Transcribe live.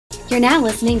You're now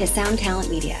listening to Sound Talent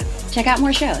Media. Check out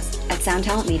more shows at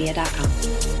soundtalentmedia.com.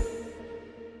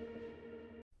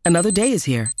 Another day is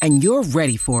here, and you're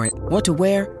ready for it. What to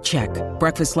wear? Check.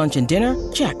 Breakfast, lunch, and dinner?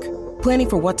 Check. Planning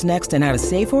for what's next and how to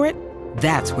save for it?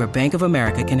 That's where Bank of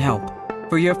America can help.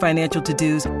 For your financial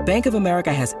to-dos, Bank of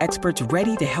America has experts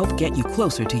ready to help get you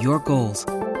closer to your goals.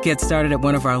 Get started at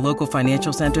one of our local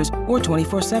financial centers or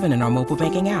 24/7 in our mobile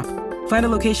banking app. Find a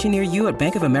location near you at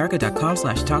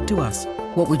bankofamerica.com/talktous.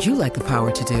 What would you like the power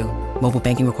to do? Mobile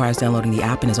banking requires downloading the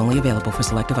app and is only available for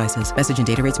select devices. Message and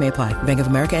data rates may apply. Bank of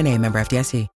America N.A., member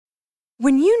FDIC.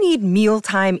 When you need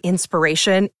mealtime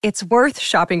inspiration, it's worth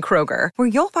shopping Kroger, where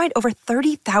you'll find over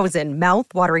 30,000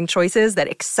 mouth-watering choices that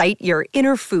excite your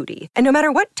inner foodie. And no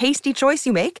matter what tasty choice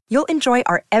you make, you'll enjoy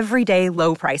our everyday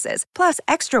low prices, plus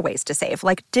extra ways to save,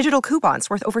 like digital coupons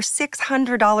worth over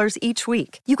 $600 each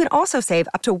week. You can also save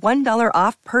up to $1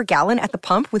 off per gallon at the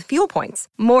pump with fuel points.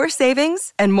 More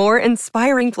savings and more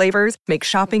inspiring flavors make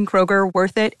shopping Kroger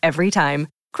worth it every time.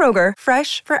 Kroger,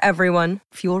 fresh for everyone.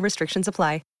 Fuel restrictions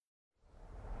apply.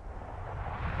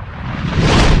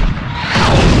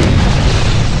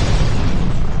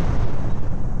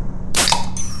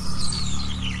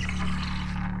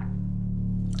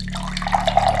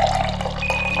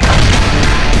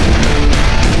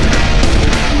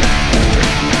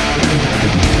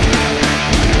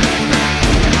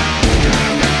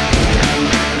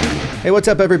 Hey, what's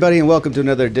up, everybody, and welcome to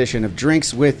another edition of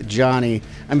Drinks with Johnny.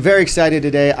 I'm very excited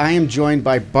today. I am joined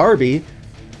by Barbie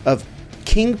of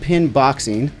Kingpin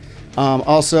Boxing.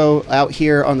 Also out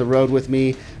here on the road with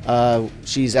me,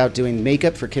 she's out doing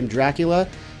makeup for Kim Dracula.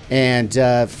 And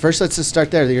first, let's just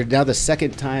start there. You're now the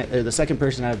second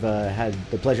person I've had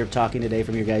the pleasure of talking today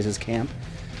from your guys' camp.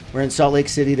 We're in Salt Lake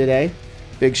City today.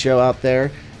 Big show out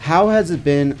there. How has it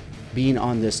been being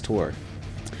on this tour?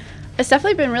 It's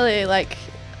definitely been really like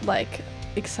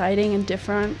exciting and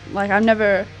different. Like, I've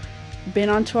never been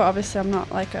on tour. Obviously, I'm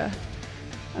not like a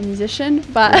musician,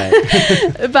 but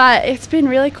right. But it's been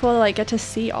really cool to like get to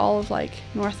see all of like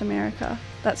North America.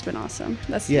 That's been awesome.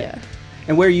 Yeah.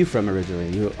 And where are you from originally?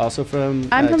 You also from?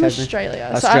 I'm from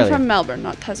Australia. So I'm from Melbourne,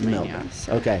 not Tasmania.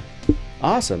 So. Okay,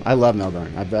 awesome. I love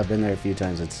Melbourne. I've been there a few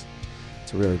times. It's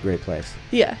a really great place.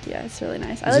 Yeah, it's really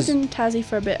nice. I lived in Tassie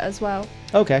for a bit as well.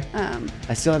 Okay.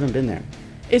 I still haven't been there.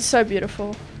 It's so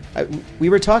beautiful. We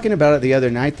were talking about it the other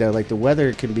night, though. Like, the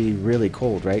weather can be really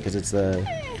cold, right? Because it's the...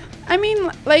 I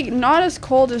mean, like, not as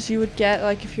cold as you would get,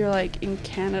 like, if you're, like, in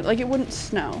Canada. Like, it wouldn't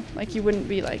snow. Like, you wouldn't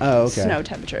be, like, snow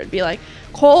temperature. It'd be, like,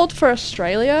 cold for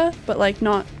Australia, but, like,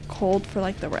 not cold for,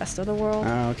 like, the rest of the world.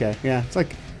 Oh, okay. Yeah. It's,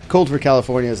 like, cold for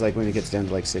California is, like, when it gets down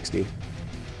to, like, 60.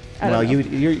 Well, do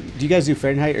you guys do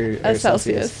Fahrenheit or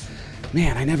Celsius?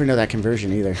 Man, I never know that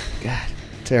conversion either. God.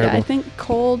 Terrible. Yeah, I think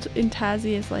cold in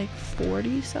Tassie is like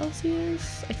 40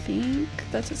 Celsius. I think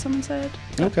that's what someone said.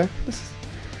 Okay.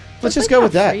 Let's just go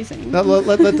with that.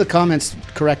 Let the comments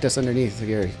correct us underneath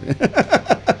here.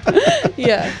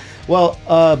 Yeah. Well,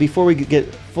 before we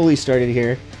get fully started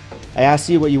here, I asked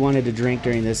you what you wanted to drink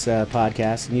during this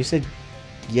podcast, and you said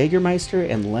Jägermeister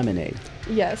and lemonade.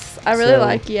 Yes, I really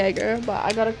like Jaeger,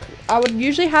 but I would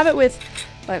usually have it with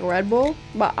like Red Bull,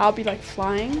 but I'll be like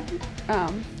flying.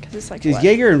 It's like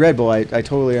Jaeger and Red Bull, I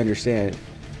totally understand.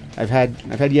 I've had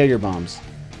Jaeger bombs,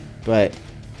 but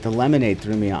the lemonade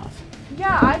threw me off.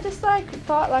 Yeah, I just like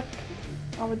thought like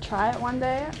I would try it one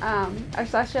day. I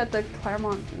was actually at the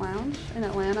Claremont Lounge in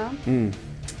Atlanta.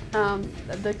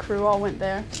 The crew all went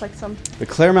there. It's like The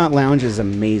Claremont Lounge is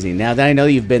amazing. Now that I know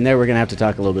you've been there, we're gonna have to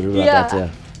talk a little bit about that too.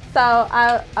 So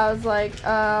I was like,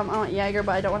 I want Jaeger,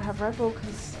 but I don't want to have Red Bull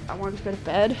because I wanted to go to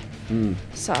bed.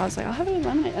 So I was like, I'll have it with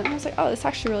lemonade. And I was like, oh, it's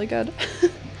actually really good.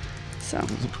 So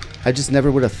I just never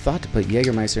would have thought to put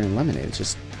Jägermeister in lemonade.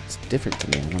 It's different to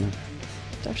me. I don't know. Do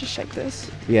I have to shake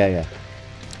this? Yeah.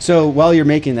 So while you're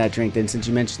making that drink, then, since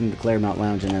you mentioned the Claremont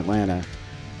Lounge in Atlanta,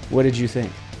 what did you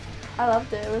think? I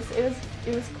loved it.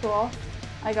 It was cool.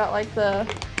 I got like the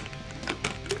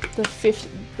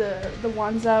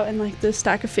ones out, and like the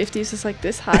stack of 50s is like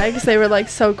this high because they were like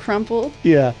so crumpled.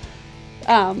 Yeah.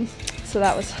 So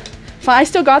that was fun. I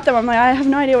still got them. I'm like, I have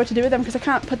no idea what to do with them because I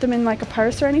can't put them in like a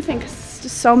purse or anything because it's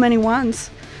just so many ones,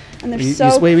 and they're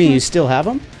Wait a minute, you still have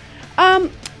them?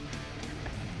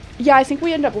 Yeah, I think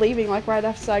we ended up leaving like right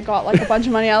after I got like a bunch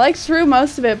of money. I like threw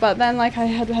most of it, but then like I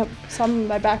had to have some in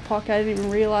my back pocket. I didn't even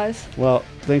realize. Well,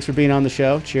 thanks for being on the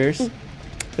show. Cheers.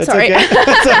 That's Sorry. Okay.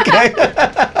 That's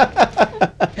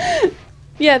okay.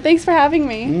 Yeah, thanks for having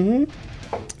me. Mm-hmm.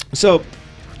 So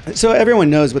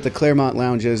everyone knows what the Claremont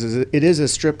Lounge is. It is a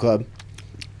strip club,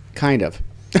 kind of.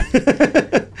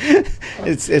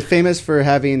 It's famous for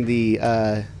having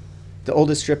the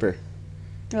oldest stripper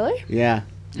Really? Yeah.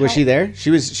 Was she there?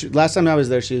 Last time I was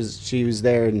there. She was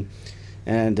there,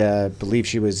 and believe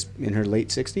she was in her late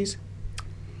 60s.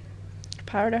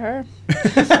 Power to her.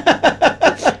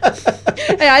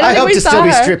 Hey, I hope to still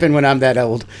be stripping when I'm that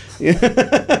old.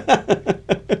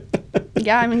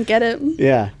 Yeah, I mean, get it.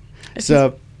 Yeah.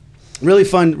 So, really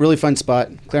fun spot.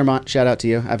 Claremont, shout out to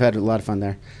you. I've had a lot of fun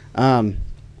there.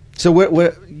 So,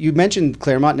 what you mentioned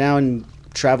Claremont now and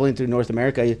traveling through North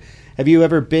America. Have you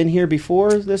ever been here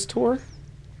before this tour?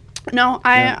 No,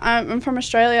 I'm from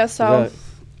Australia, so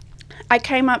I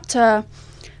came up to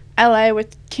LA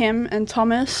with Kim and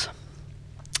Thomas.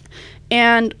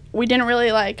 And we didn't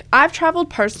really I've traveled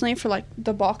personally for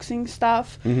the boxing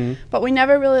stuff, but we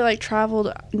never really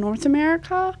traveled North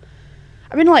America.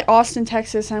 I've been to Austin,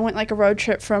 Texas, and I went a road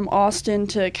trip from Austin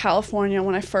to California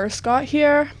when I first got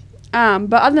here.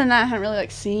 But other than that, I haven't really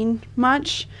seen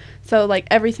much. So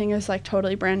everything is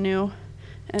totally brand new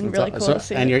and really cool to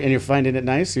see. And you're finding it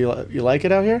nice? You like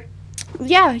it out here?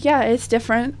 Yeah, it's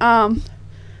different.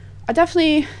 I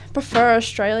definitely prefer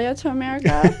Australia to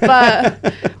America,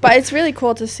 but it's really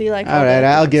cool to see all right,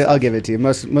 I'll give it to you.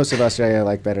 Most of Australia I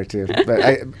like better too,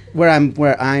 but where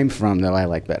I'm from though I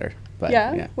like better. But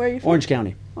yeah. Where are you from? Orange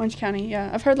County. Orange County,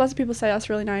 yeah. I've heard lots of people say that's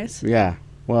really nice. Yeah.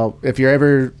 Well, if you're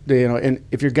ever and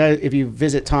if you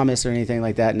visit Thomas or anything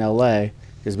like that in LA,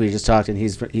 because we just talked and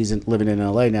he's living in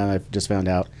LA now. I've just found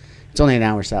out it's only an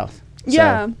hour south.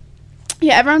 Yeah. So.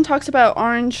 Yeah. Everyone talks about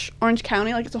Orange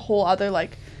County like it's a whole other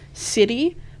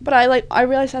city, but I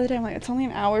realized the other day it's only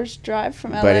an hour's drive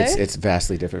from LA. But it's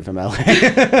vastly different from LA.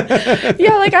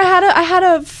 Yeah, I had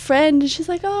a friend and she's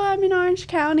like, "Oh, I'm in Orange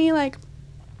County,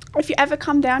 if you ever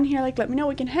come down here, let me know,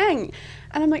 we can hang."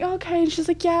 And I'm like, oh, "Okay." And she's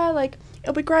like, "Yeah,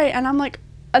 it'll be great." And I'm like,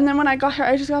 and then when I got here,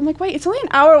 I'm like, "Wait, it's only an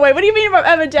hour away. What do you mean if I'm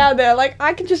ever down there?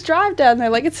 I can just drive down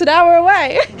there. It's an hour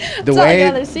away." The way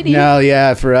another city. No,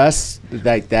 yeah, for us,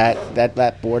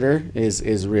 that border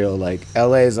is real.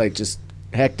 LA is just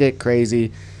hectic,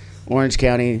 crazy. Orange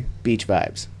County beach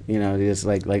vibes. Just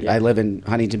I live in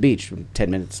Huntington Beach,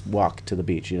 10 minutes walk to the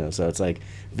beach. So it's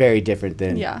very different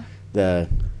than the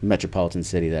metropolitan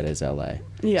city that is LA.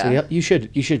 Yeah. So you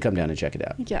should come down and check it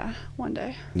out. Yeah, one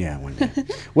day. Yeah, one day.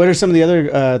 What are some of the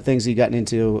other things you've gotten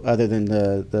into other than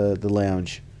the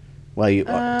lounge? While you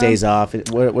days off,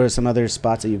 what are some other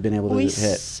spots that you've been able to hit? We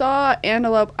saw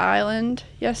Antelope Island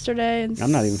yesterday. And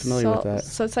I'm not even familiar with that.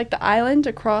 So it's the island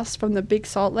across from the Big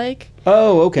Salt Lake.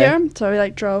 Oh, okay. Here. So we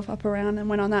drove up around and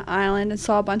went on that island and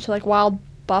saw a bunch of wild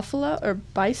buffalo or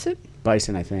bison.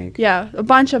 Bison, I think. Yeah, a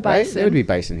bunch of bison. Right? There would be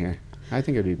bison here. I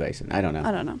think it would be bison. I don't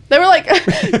know. They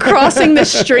were crossing the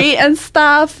street and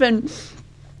stuff, and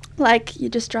you're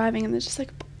just driving and there's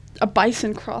just a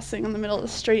bison crossing in the middle of the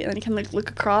street, and then you can look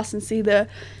across and see the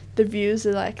views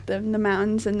of the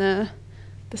mountains and the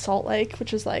Salt Lake,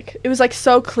 which was it was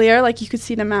so clear, you could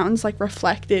see the mountains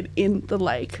reflected in the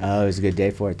lake. Oh, it was a good day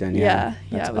for it then. Yeah,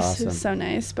 That's it was, awesome. It was so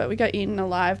nice, but we got eaten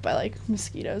alive by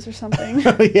mosquitoes or something.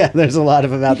 Yeah, there's a lot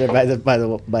of them out there by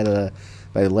the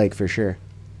lake for sure.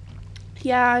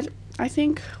 Yeah, I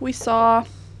think we saw.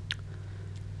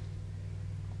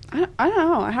 I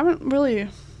don't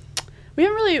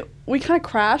know. We kind of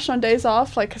crashed on days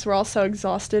off, because we're all so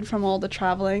exhausted from all the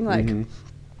traveling. I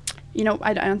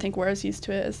don't think we're as used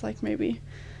to it as maybe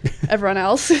everyone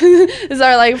else. This is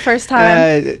our first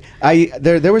time.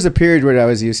 There was a period where I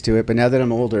was used to it, but now that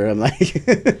I'm older, I'm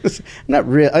not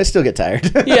real. I still get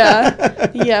tired.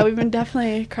 Yeah, we've been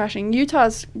definitely crashing.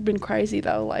 Utah's been crazy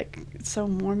though. It's so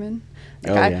Mormon.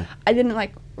 I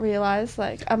didn't realize.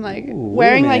 I'm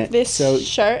wearing this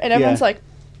shirt, and everyone's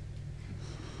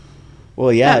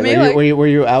Well, yeah. Were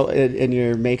you out in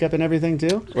your makeup and everything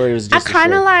too, or it was just? I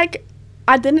kind of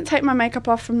I didn't take my makeup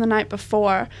off from the night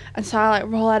before, and so I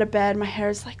roll out of bed. My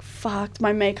hair's fucked.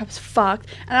 My makeup's fucked,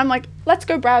 and I'm let's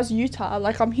go browse Utah.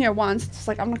 I'm here once. It's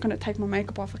I'm not gonna take my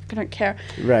makeup off. I don't care.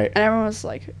 Right. And everyone was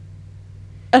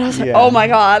and I was oh my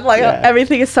god,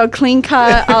 everything is so clean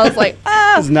cut. I was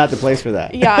ah. This is not the place for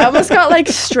that. Yeah, I almost got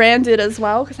stranded as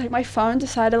well because my phone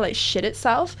decided to shit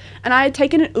itself, and I had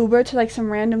taken an Uber to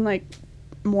some random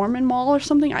Mormon mall or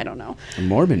something. I don't know. A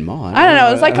Mormon mall? I don't know.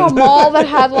 It was a mall that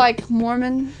had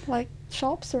Mormon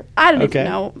shops, or I don't even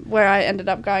know where I ended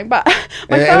up going. But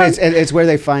it's where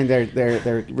they find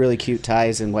their really cute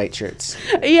ties and white shirts.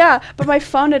 Yeah, but my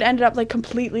phone had ended up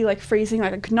completely freezing.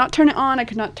 I could not turn it on. I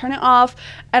could not turn it off.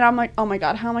 And I'm oh my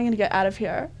god, how am I going to get out of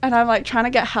here? And I'm trying to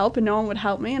get help, and no one would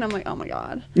help me. And I'm oh my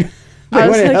god. They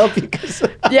want to help you.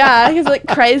 Yeah, he's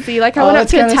crazy. I went up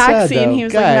to a taxi, and he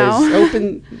was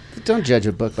no. Don't judge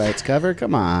a book by its cover.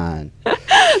 Come on.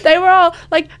 They were all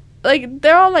like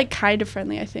they're all like kind of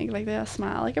friendly. I think like they all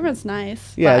smile. Like everyone's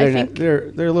nice. Yeah, but they're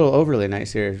a little overly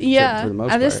nice here. Yeah, for the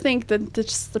most I just part. think that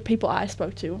just the people I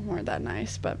spoke to weren't that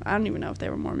nice. But I don't even know if they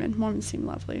were Mormon. Mormons seem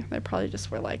lovely. They probably just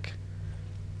were like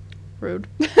rude.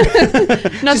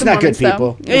 Just not good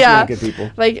people. Yeah, not good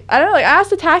people. Like I don't know. Like I asked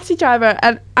the taxi driver,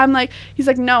 and I'm like, he's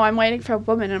like, no, I'm waiting for a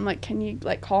woman. And I'm like, can you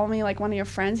like call me like one of your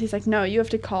friends? He's like, no, you have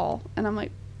to call. And I'm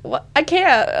like, what? I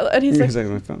can't. And he's like,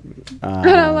 my phone. and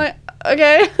I'm like,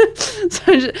 okay.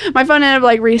 So my phone ended up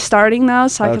like restarting though,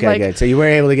 so I could like. Good. So you were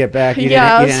able to get back. You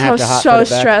I didn't have to was so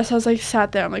stressed. I was like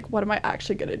sat there. I'm like, what am I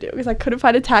actually gonna do? Because I couldn't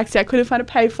find a taxi. I couldn't find a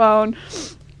payphone.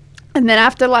 And then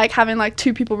after like having like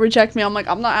 2 people reject me, I'm like,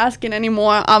 I'm not asking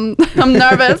anymore. I'm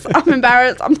nervous. I'm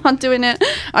embarrassed. I'm not doing it.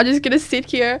 I'm just gonna sit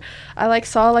here. I like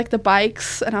saw like the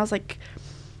bikes, and I was like,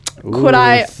 could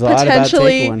I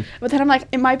potentially? But then I'm like,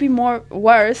 it might be more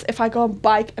worse if I go on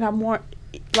bike and I'm more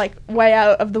like way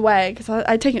out of the way, because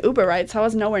I take an Uber, right? So I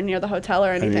was nowhere near the hotel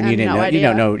or anything. You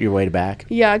don't know your way back.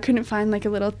 Yeah, I couldn't find like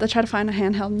I tried to find a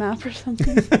handheld map or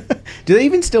something. Do they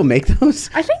even still make those?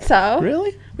 I think so.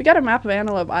 Really? We got a map of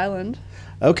Antelope Island.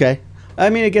 Okay. I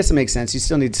mean, I guess it makes sense. You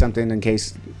still need something in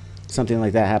case something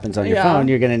like that happens on your phone.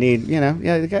 You're going to need,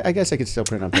 I guess I could still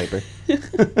print on paper.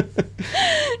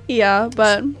 Yeah,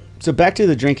 but... So back to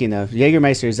the drinking, though.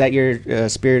 Jägermeister, is that your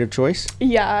spirit of choice?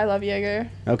 Yeah, I love Jaeger.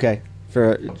 Okay.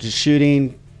 For just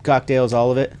shooting, cocktails,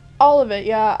 all of it? All of it,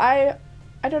 yeah.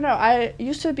 I don't know. I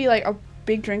used to be like a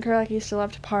big drinker. Like I used to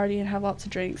love to party and have lots of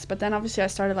drinks. But then obviously I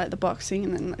started like the boxing,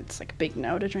 and then it's like a big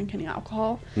no to drink any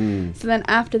alcohol. So then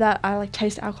after that, I like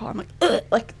taste alcohol. I'm like, ugh,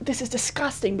 like this is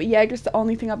disgusting. But Jaeger's the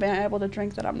only thing I've been able to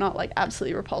drink that I'm not like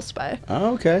absolutely repulsed by.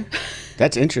 Oh, okay.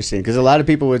 That's interesting, because a lot of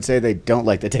people would say they don't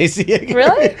like the taste of Jaeger.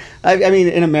 Really? I mean,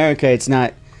 in America, it's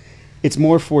not. It's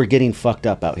more for getting fucked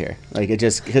up out here. Like it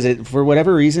just, because for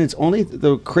whatever reason, it's only,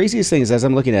 the craziest thing is, as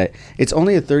I'm looking at it, it's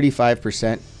only a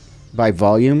 35% by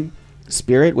volume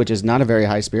spirit, which is not a very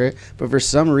high spirit. But for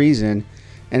some reason,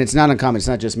 and it's not uncommon, it's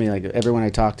not just me, like everyone I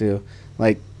talk to,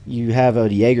 like you have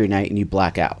a Jaeger night and you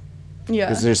black out. Yeah.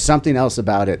 Because there's something else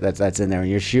about it that's in there,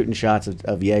 and you're shooting shots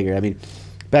of Jaeger. I mean,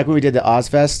 back when we did the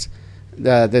Ozfest,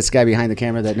 this guy behind the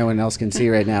camera that no one else can see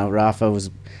right now, Rafa,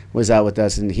 was out with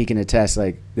us, and he can attest,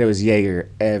 like there was Jaeger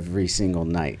every single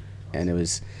night, and it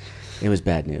was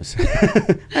bad news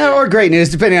or great news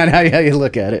depending on how you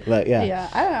look at it. But yeah,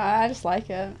 I don't know, I just like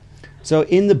it. So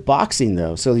in the boxing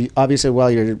though, so obviously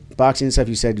while you're boxing and stuff,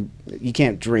 you said you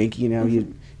can't drink,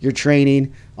 you're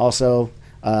training also.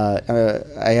 I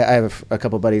have a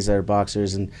couple buddies that are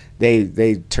boxers, and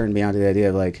they turned me on to the idea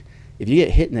of like, if you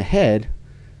get hit in the head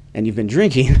and you've been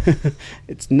drinking,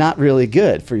 it's not really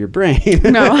good for your brain.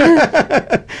 No.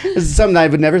 This is something I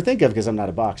would never think of because I'm not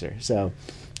a boxer. So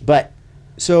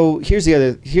here's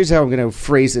how I'm going to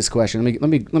phrase this question. Let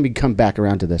me come back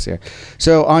around to this here.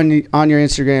 So on your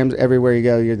Instagrams, everywhere you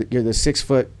go, you're the 6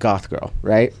 foot goth girl,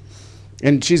 right?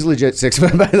 And she's legit 6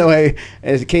 foot, by the way.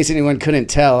 In case anyone couldn't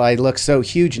tell, I look so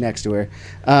huge next to her.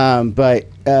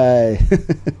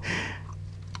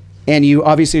 And you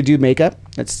obviously do makeup.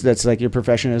 That's like your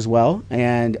profession as well.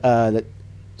 And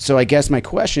so I guess my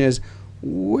question is,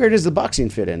 where does the boxing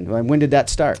fit in? When did that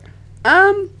start?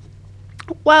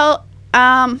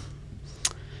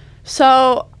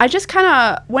 So I just kind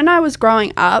of, when I was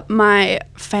growing up, my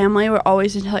family were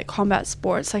always into like combat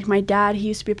sports. Like my dad, he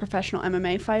used to be a professional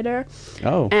MMA fighter.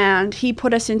 Oh. And he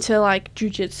put us into like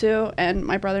jiu-jitsu, and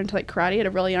my brother into like karate at a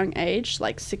really young age,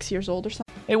 like 6 years old or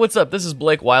something. Hey, what's up? This is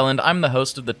Blake Weiland. I'm the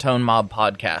host of the Tone Mob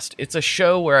Podcast. It's a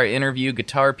show where I interview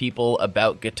guitar people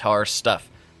about guitar stuff.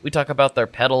 We talk about their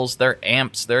pedals, their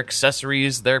amps, their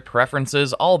accessories, their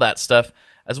preferences, all that stuff,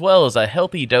 as well as a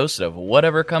healthy dose of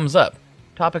whatever comes up.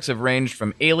 Topics have ranged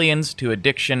from aliens to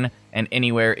addiction and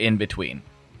anywhere in between.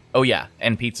 Oh yeah,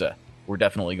 and pizza. We're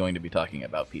definitely going to be talking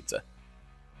about pizza.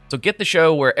 So get the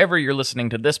show wherever you're listening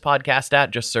to this podcast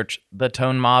at. Just search The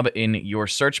Tone Mob in your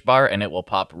search bar and it will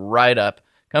pop right up.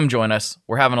 Come join us.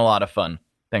 We're having a lot of fun.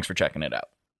 Thanks for checking it out.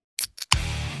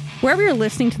 Wherever you're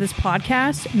listening to this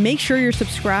podcast, make sure you're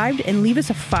subscribed and leave us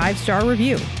a 5-star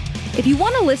review. If you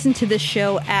want to listen to this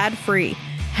show ad-free,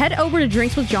 head over to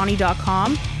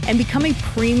drinkswithjohnny.com and become a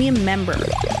premium member.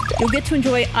 You'll get to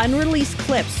enjoy unreleased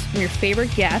clips from your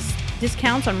favorite guests,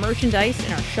 discounts on merchandise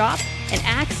in our shop, and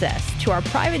access to our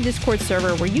private Discord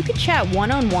server where you can chat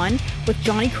one-on-one with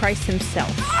Johnny Christ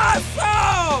himself.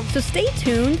 Awesome! So stay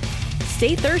tuned,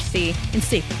 stay thirsty, and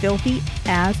stay filthy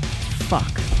as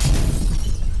fuck.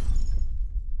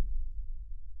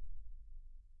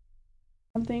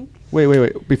 something.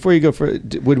 Wait. Before you go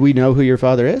would we know who your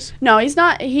father is? No, he's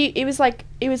not. It was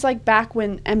like back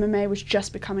when MMA was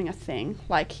just becoming a thing.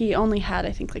 Like he only had,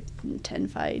 I think, like 10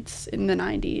 fights in the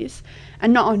 90s,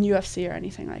 and not on UFC or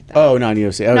anything like that. Oh, not on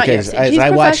UFC. Okay, not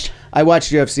UFC. I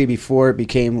watched UFC before it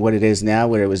became what it is now,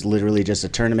 where it was literally just a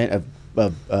tournament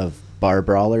of bar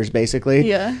brawlers, basically.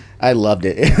 Yeah. I loved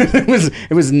it.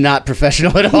 It was not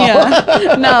professional at all.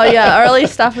 Yeah. No, yeah. Early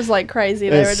stuff was like crazy.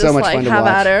 They were just so much like, fun to have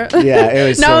watch. at her. Yeah, it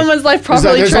was. No one was like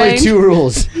properly there's trained. There's only 2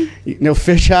 rules: no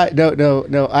fish eye,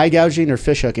 no eye gouging or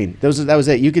fish hooking. That was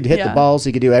it. You could hit the balls.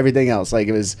 You could do everything else. Like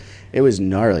it was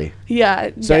gnarly.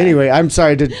 Yeah. So anyway, I'm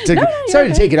sorry to take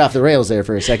it off the rails there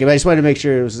for a second, but I just wanted to make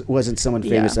sure it wasn't someone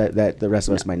famous that the rest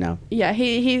of us might know. Yeah,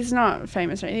 he's not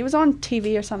famous. Right? He was on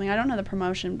TV or something. I don't know the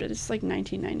promotion, but it's like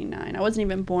 1999. I wasn't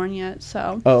even born yet,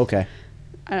 so. Oh, okay.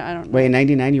 I don't know. Wait, in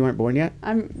 99 you weren't born yet?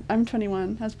 I'm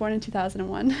 21. I was born in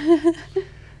 2001.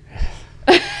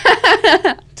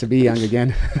 To be young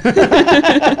again. No,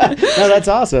 that's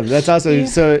awesome. That's awesome. Yeah.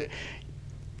 So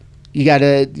you got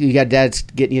dad's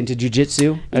getting you into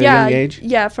jiu-jitsu at a young age?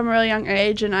 Yeah, from a really young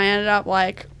age, and I ended up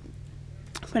like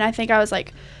when I think I was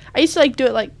like I used to like do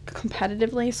it like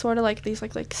competitively, sort of like these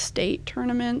like state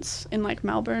tournaments in like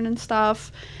Melbourne and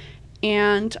stuff.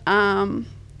 And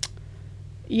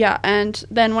yeah, and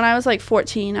then when I was like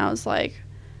 14, I was like,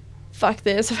 fuck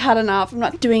this, I've had enough, I'm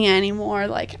not doing it anymore.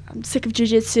 Like, I'm sick of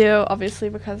jiu-jitsu, obviously,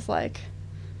 because like,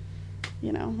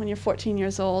 you know, when you're 14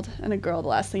 years old and a girl, the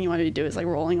last thing you want to do is like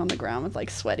rolling on the ground with like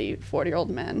sweaty 40-year-old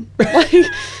men. Like,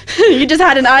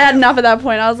 I had enough at that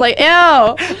point. I was like,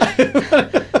 ew.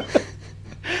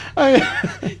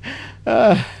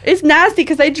 It's nasty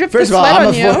because they drip the sweat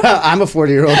on you. I'm a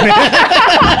 40-year-old man.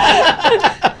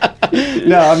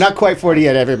 No, I'm not quite 40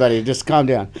 yet, everybody. Just calm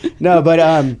down. No, but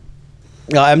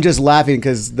no, I'm just laughing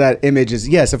because that image is,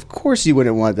 yes, of course you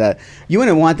wouldn't want that. You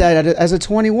wouldn't want that as a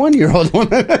 21-year-old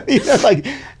woman. You know, like,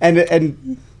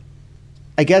 and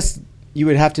I guess you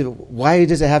would have to, why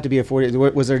does it have to be a 40?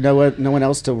 Was there no one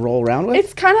else to roll around with?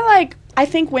 It's kind of like, I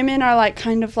think women are like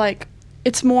kind of like,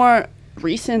 it's more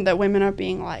recent that women are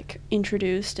being like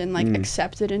introduced and like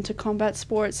accepted into combat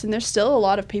sports, and there's still a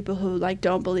lot of people who like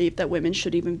don't believe that women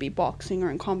should even be boxing or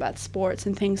in combat sports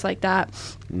and things like that.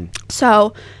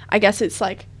 So I guess it's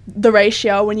like the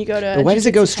ratio when you go to, but why does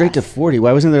it go straight to 40?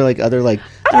 Why wasn't there like other like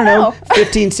I don't know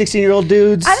 15 16-year-old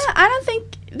dudes? I don't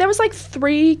think there was like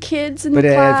 3 kids in the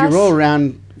class. But if you roll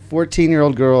around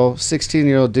 14-year-old girl,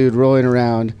 16-year-old dude rolling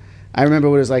around, I remember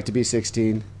what it was like to be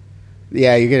 16.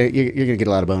 Yeah, you're gonna get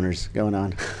a lot of boners going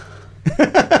on.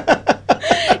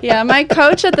 Yeah, my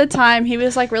coach at the time, he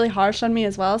was like really harsh on me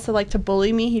as well. So like to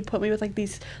bully me, he'd put me with like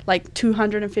these like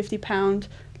 250-pound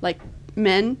like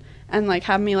men and like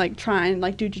have me like try and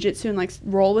like do jiu-jitsu and like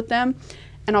roll with them.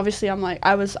 And obviously I'm like,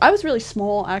 I was really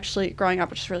small actually growing up,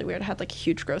 which is really weird. I had like a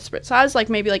huge growth spurt. So I was like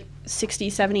maybe like 60,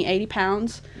 70, 80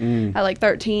 pounds at like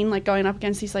 13, like going up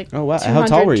against these like, oh wow, how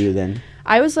tall were you then?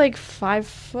 I was like 5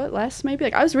 foot less, maybe.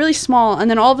 Like I was really small, and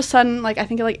then all of a sudden, like I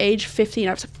think at like age 15,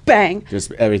 I was like, bang!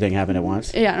 Just everything happened at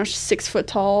once. Yeah, I was 6 foot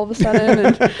tall all of a sudden,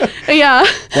 and yeah.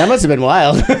 That must have been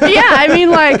wild. Yeah, I mean,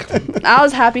 like I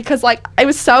was happy because like it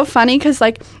was so funny because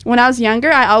like when I was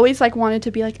younger, I always like wanted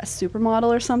to be like a supermodel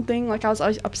or something. Like I was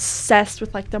always obsessed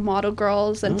with like the model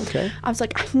girls, and I was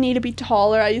like, I need to be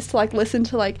taller. I used to like listen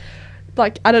to like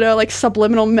I don't know, like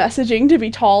subliminal messaging to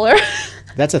be taller.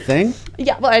 That's a thing?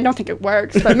 Yeah, well, I don't think it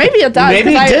works, but maybe it does.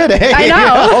 Maybe it did. Hey, I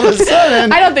know. All of a sudden.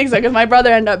 I don't think so, because my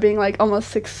brother ended up being like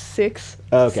almost 6'6".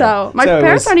 Okay. So my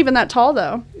parents aren't even that tall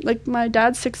though. Like my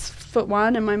dad's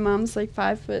 6'1" and my mom's like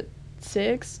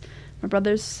 5'6". My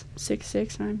brother's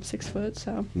 6'6" and I'm 6 foot.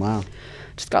 So wow,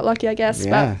 just got lucky, I guess.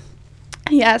 Yeah.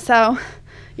 But yeah. So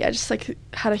yeah, just like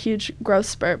had a huge growth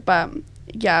spurt. But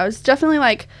yeah, I was definitely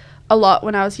like a lot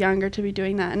when I was younger to be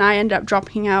doing that, and I ended up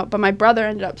dropping out, but my brother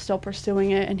ended up still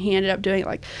pursuing it, and he ended up doing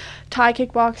like Thai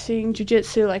kickboxing,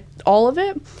 jiu-jitsu, like all of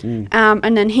it.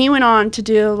 And then he went on to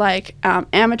do like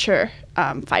amateur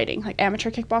fighting, like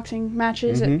amateur kickboxing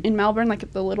matches in Melbourne, like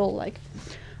at the little like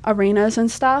arenas and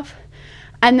stuff.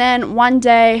 And then one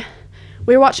day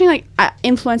we were watching like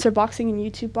influencer boxing and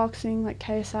YouTube boxing, like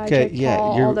KSI, Jake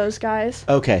Paul, all those guys.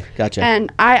 Okay, gotcha.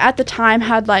 And I, at the time,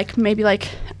 had like maybe like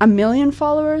 1 million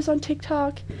followers on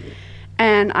TikTok.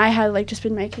 And I had like just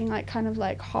been making like kind of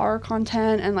like horror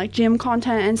content and like gym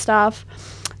content and stuff.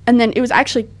 And then it was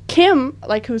actually Kim,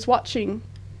 like who was watching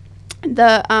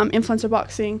the influencer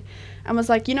boxing and was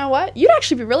like, you know what? You'd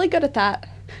actually be really good at that.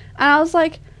 And I was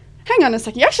like, hang on a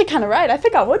second, you're actually kind of right. I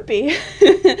think I would be.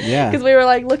 Yeah. Because we were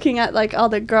like looking at like all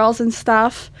the girls and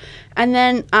stuff. And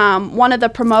then one of the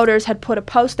promoters had put a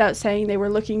post out saying they were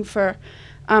looking for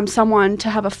someone to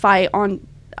have a fight on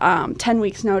 10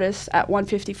 weeks notice at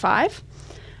 155.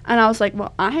 And I was like,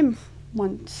 well, I'm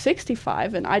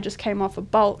 165 and I just came off a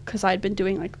bulk because I'd been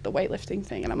doing like the weightlifting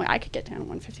thing, and I'm like, I could get down to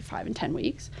 155 in 10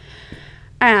 weeks.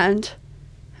 And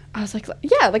I was like,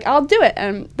 yeah, like I'll do it.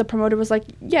 And the promoter was like,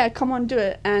 yeah, come on, do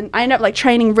it. And I ended up like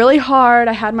training really hard.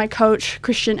 I had my coach,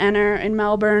 Christian Enner, in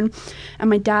Melbourne, and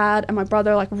my dad and my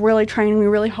brother like really training me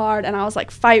really hard. And I was like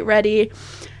fight ready.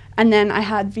 And then I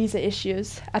had visa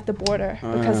issues at the border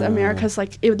because America's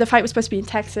like, the fight was supposed to be in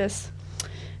Texas.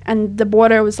 And the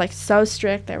border was like so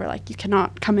strict. They were like, you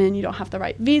cannot come in. You don't have the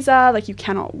right visa. Like you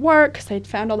cannot work, because they'd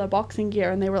found all the boxing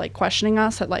gear, and they were like questioning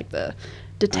us at like the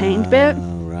detained bit.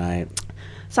 Oh, right.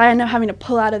 So I ended up having to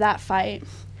pull out of that fight,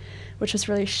 which was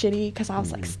really shitty because I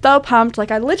was like so pumped. Like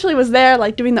I literally was there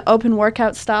like doing the open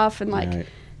workout stuff, and like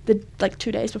the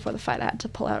 2 days before the fight I had to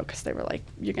pull out because they were like,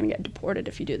 you're going to get deported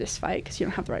if you do this fight because you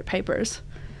don't have the right papers.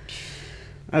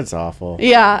 That's awful.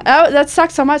 Yeah, that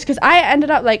sucks so much because I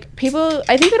ended up like, people,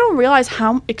 I think they don't realize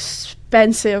how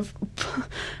expensive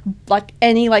like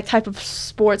any like type of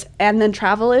sports and then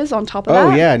travel is on top of that.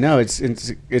 Oh yeah, no,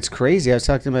 it's crazy. I was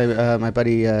talking to my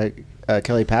buddy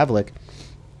Kelly Pavlik.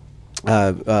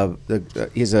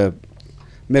 He's a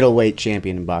middleweight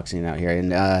champion in boxing out here,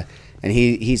 and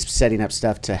he's setting up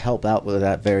stuff to help out with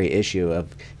that very issue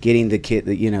of getting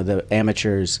the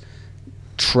amateurs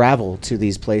travel to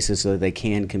these places so that they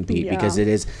can compete, because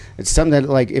it's something that,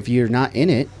 like, if you're not in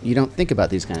it, you don't think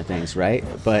about these kind of things, right?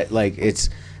 But like, it's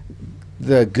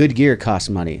the good gear costs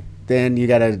money. Then you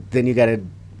gotta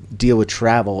deal with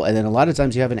travel, and then a lot of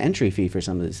times you have an entry fee for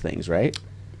some of these things, right?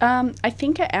 I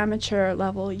think at amateur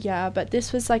level, yeah, but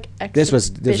this was like exhibition. This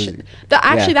was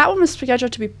that one was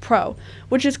scheduled to be pro,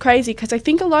 which is crazy because I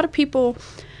think a lot of people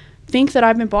think that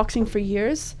I've been boxing for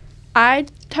years. I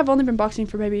have only been boxing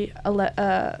for maybe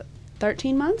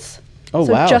 13 months. Oh,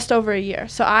 so wow. Just over a year.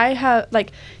 So I have,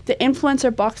 like, the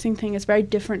influencer boxing thing is very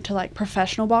different to, like,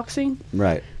 professional boxing.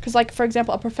 Right. Because, like, for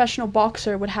example, a professional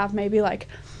boxer would have maybe, like,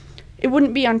 it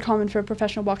wouldn't be uncommon for a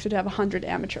professional boxer to have 100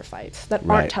 amateur fights that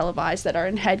aren't televised, that are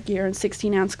in headgear and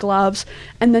 16-ounce gloves,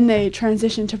 and then they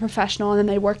transition to professional, and then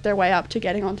they work their way up to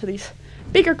getting onto these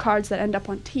bigger cards that end up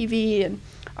on TV and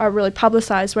are really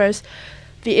publicized, whereas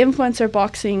the influencer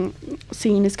boxing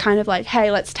scene is kind of like, hey,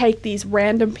 let's take these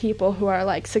random people who are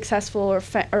like successful or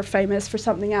famous for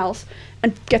something else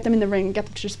and get them in the ring and get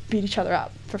them to just beat each other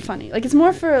up for funny. Like, it's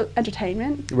more for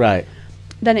entertainment, right,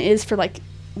 than it is for like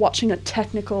watching a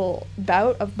technical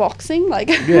bout of boxing. Like,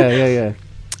 yeah.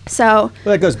 So well,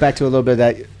 that goes back to a little bit of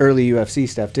that early UFC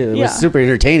stuff too. It was super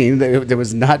entertaining. It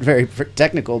was not very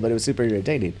technical, but it was super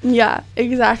entertaining. Yeah,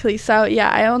 exactly. So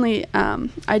yeah, I only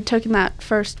I took in that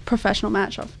first professional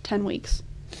match of 10 weeks.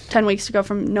 10 weeks to go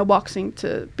from no boxing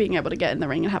to being able to get in the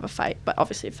ring and have a fight, but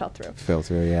obviously it fell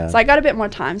through. Yeah. So I got a bit more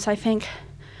time. So I think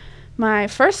my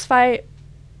first fight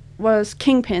was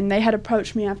Kingpin. They had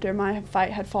approached me after my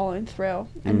fight had fallen through,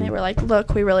 and they were like,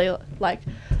 "Look, we really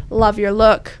love your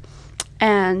look,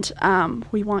 and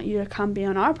we want you to come be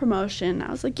on our promotion." I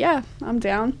was like, yeah, I'm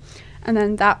down. And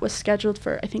then that was scheduled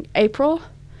for, I think, April.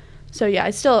 So yeah,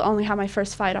 I still only have my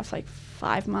first fight off like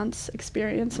 5 months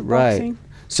experience of boxing.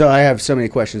 So I have so many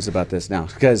questions about this now,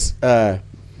 because I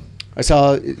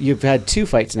saw you've had 2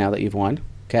 fights now that you've won.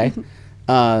 Okay.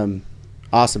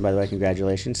 Awesome, by the way.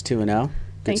 Congratulations. 2-0.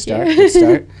 Good start.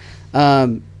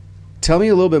 Tell me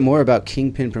a little bit more about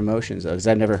Kingpin Promotions, though, because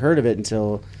I've never heard of it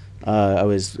until I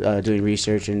was doing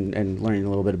research and learning a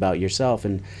little bit about yourself.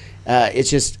 And it's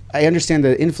just, I understand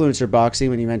the influencer boxing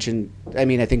when you mentioned, I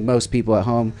mean, I think most people at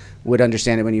home would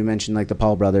understand it when you mentioned like the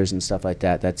Paul brothers and stuff like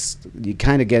that. That's, you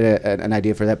kind of get an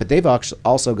idea for that. But they've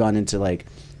also gone into like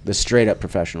the straight up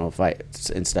professional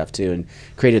fights and stuff too, and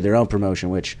created their own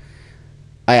promotion, which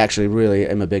I actually really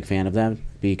am a big fan of them.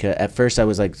 Because at first I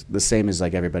was like the same as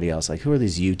like everybody else, like, who are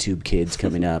these YouTube kids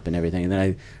coming up and everything, and then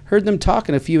I heard them talk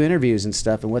in a few interviews and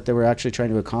stuff, and what they were actually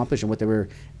trying to accomplish and what they were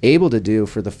able to do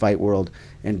for the fight world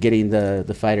and getting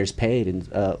the fighters paid and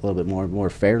a little bit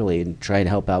more fairly, and trying to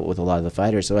help out with a lot of the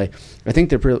fighters. So I think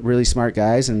they're really smart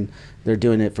guys, and they're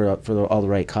doing it for all the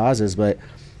right causes. And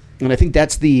I think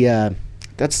that's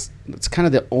that's kind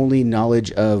of the only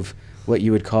knowledge of what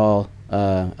you would call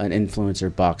an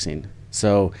influencer boxing.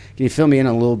 So can you fill me in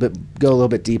go a little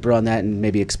bit deeper on that, and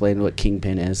maybe explain what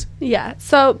Kingpin is? Yeah.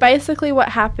 So basically what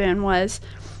happened was,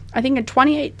 I think in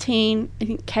 2018, I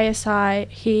think KSI,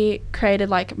 he created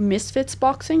like Misfits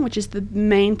Boxing, which is the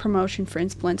main promotion for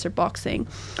influencer boxing.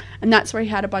 And that's where he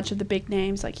had a bunch of the big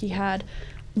names. Like, he had,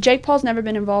 Jake Paul's never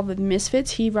been involved with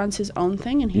Misfits. He runs his own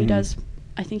thing, and he does,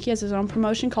 I think he has his own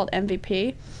promotion called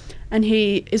MVP. and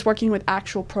he is working with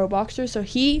actual pro boxers. So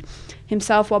he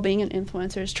himself, while being an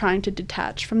influencer, is trying to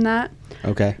detach from that.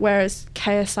 Okay. Whereas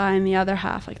KSI and the other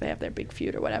half, like they have their big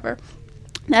feud or whatever.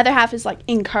 The other half is like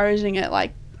encouraging it,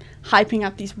 like hyping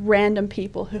up these random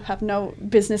people who have no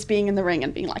business being in the ring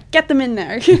and being like, get them in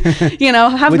there, you know,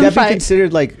 have Would them that fight. be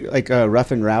considered like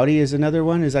Rough and Rowdy is another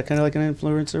one? Is that kind of like an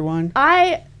influencer one?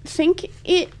 I think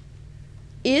it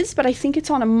is, but I think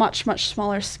it's on a much, much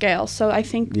smaller scale. So I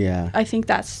think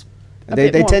that's a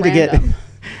bit more tend random.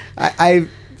 to get.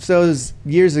 So it was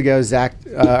years ago, Zach,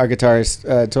 our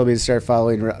guitarist, told me to start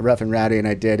following Rough and Rowdy, and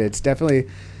I did. It's definitely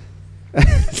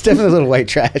a little white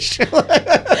trash.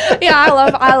 Yeah, I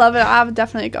love it. I would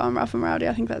definitely go on Rough and Rowdy.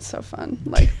 I think that's so fun.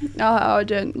 Like, I would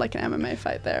do like an MMA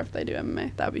fight there if they do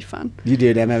MMA. That would be fun. You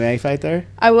do an MMA fight there?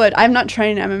 I would. I'm not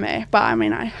trained MMA, but I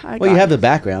mean, well, you have the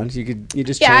background. You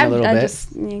just train a little bit.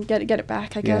 Just get it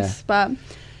back, I guess. But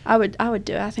I would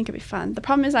do it. I think it'd be fun. The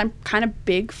problem is I'm kind of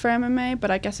big for MMA,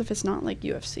 but I guess if it's not like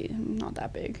UFC, I'm not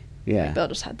that big. Yeah,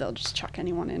 like they'll just chuck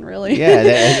anyone in, really.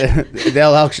 Yeah,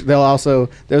 they'll also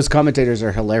those commentators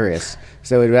are hilarious,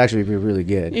 so it would actually be really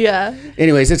good. Yeah.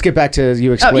 Anyways, let's get back to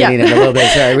you explaining it a little bit.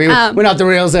 Sorry, we went off the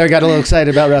rails there. Got a little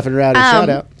excited about Rough and Rowdy. Shout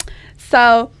out.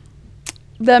 So,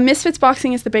 the Misfits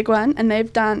Boxing is the big one, and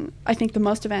they've done, I think, the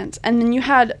most events. And then you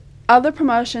had other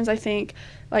promotions, I think,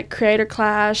 like Creator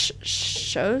Clash,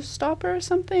 Showstopper or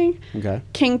something. Okay.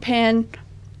 Kingpin,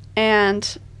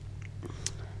 and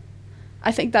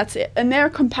I think that's it. And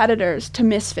they're competitors to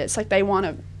Misfits. Like, they want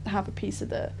to have a piece of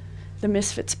the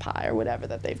Misfits pie or whatever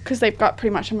that because they've got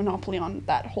pretty much a monopoly on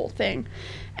that whole thing.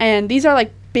 And these are,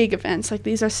 like, big events. Like,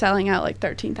 these are selling out, like,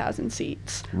 13,000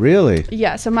 seats. Really?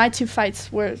 Yeah, so my 2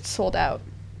 fights were sold out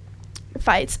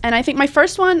fights. And I think my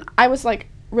first one, I was, like,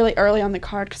 really early on the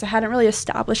card because I hadn't really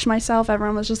established myself.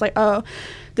 Everyone was just like, oh,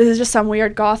 this is just some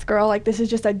weird goth girl. Like, this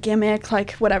is just a gimmick.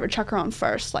 Like, whatever, chuck her on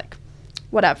first. Like,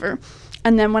 whatever.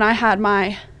 And then when I had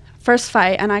my first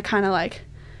fight and I kind of, like,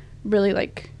 really,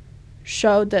 like,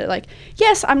 showed that, like,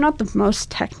 yes, I'm not the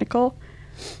most technical.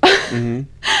 Mm-hmm.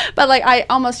 But, like, I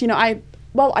almost, I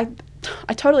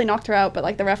totally knocked her out, but,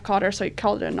 like, the ref caught her, so he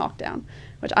called it a knockdown,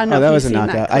 which I don't know if that you've was a seen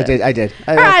knockout. that clip. I did.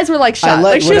 Her eyes were, like, shut.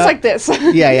 Like, she was like this.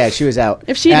 Yeah, she was out.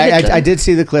 If she I did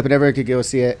see the clip, and everyone could go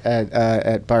see it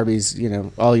at Barbie's,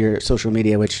 all your social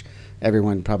media, which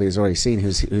everyone probably has already seen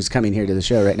who's coming here to the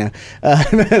show right now.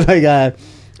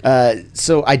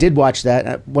 So I did watch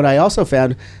that. What I also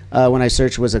found when I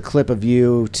searched was a clip of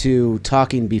you two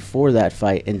talking before that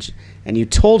fight, and you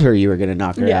told her you were going to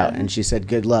knock her out, and she said,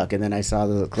 good luck. And then I saw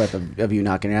the clip of you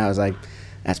knocking her out. I was like,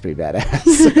 that's pretty badass.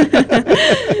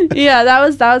 Yeah, that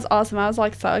was awesome. I was,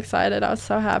 like, so excited. I was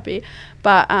so happy.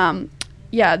 But,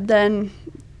 then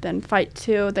fight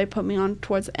 2, they put me on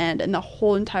towards the end, and the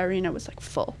whole entire arena was, like,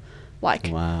 full. Like,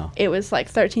 wow. It was, like,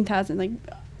 13,000, like,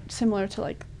 similar to,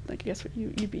 like I guess what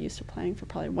you'd be used to playing for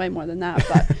probably way more than that.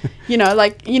 But,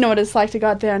 what it's like to go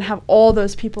out there and have all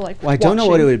those people, like, well, I don't know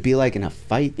what it would be like in a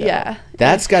fight, though. Yeah.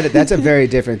 That's a very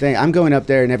different thing. I'm going up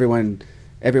there and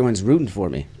everyone's rooting for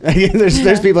me.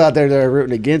 There's people out there that are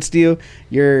rooting against you.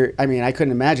 I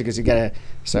couldn't imagine because you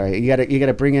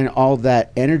gotta bring in all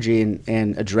that energy and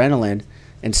adrenaline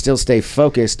and still stay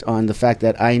focused on the fact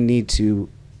that I need to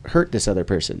hurt this other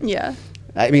person. Yeah.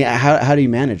 I mean, how do you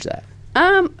manage that?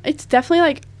 It's definitely,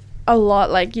 like, a lot,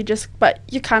 like, but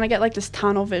you kind of get, like, this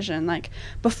tunnel vision, like,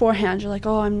 beforehand you're like,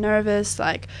 oh, I'm nervous,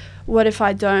 like, what if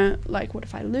I don't, like, what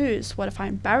if I lose, what if I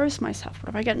embarrass myself, what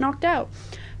if I get knocked out?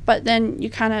 But then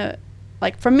you kind of,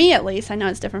 like, for me at least, I know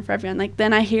it's different for everyone, like,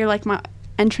 then I hear, like, my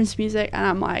entrance music and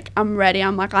I'm like, I'm ready.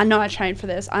 I'm like, I know I trained for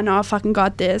this. I know I fucking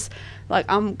got this. Like,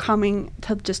 I'm coming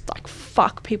to just, like,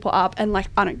 fuck people up, and, like,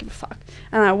 I don't give a fuck.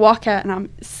 And I walk out and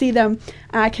I see them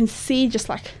and I can see just,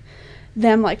 like,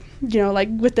 them, like, like,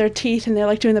 with their teeth, and they're,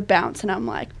 like, doing the bounce, and I'm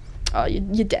like, oh,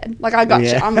 you're dead. Like, I got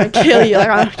you. I'm gonna kill you. Like,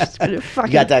 I'm just gonna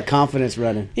fucking. You got that confidence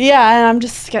running. Yeah, and I'm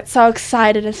just get so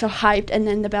excited and so hyped, and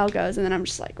then the bell goes, and then I'm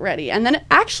just, like, ready. And then it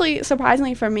actually,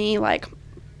 surprisingly for me, like,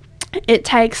 it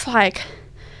takes, like,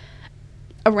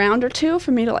 a round or two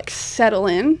for me to, like, settle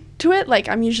in to it. Like,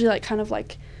 I'm usually, like, kind of,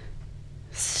 like,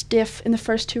 stiff in the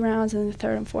first 2 rounds, and the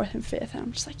third and fourth and fifth, and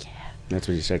I'm just like, yeah. That's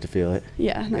when you start to feel it.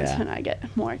 Yeah, and that's when I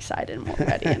get more excited and more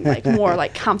ready and, like, more,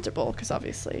 like, comfortable, because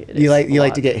obviously it you is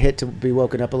like to get hit to be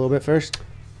woken up a little bit first?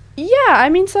 Yeah, I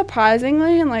mean,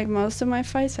 surprisingly, in, like, most of my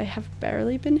fights, I have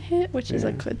barely been hit, which is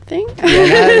a good thing.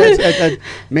 Yeah,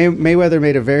 Mayweather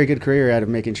made a very good career out of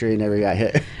making sure he never got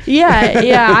hit.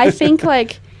 Yeah, I think,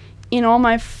 like, in all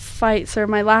my fights, or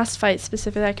my last fight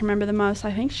specifically I can remember the most,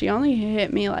 I think she only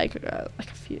hit me, like a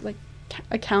few, like,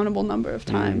 a countable number of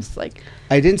times. Like,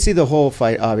 I didn't see the whole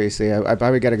fight, obviously. I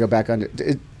probably got to go back on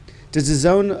it. Does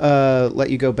DAZN let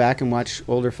you go back and watch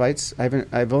older fights?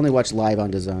 I've only watched live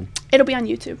on DAZN. It'll be on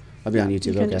YouTube. I'll be on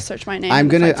YouTube. You can just search my name. I'm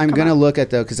gonna look at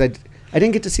though, because I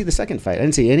didn't get to see the second fight. I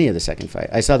didn't see any of the second fight.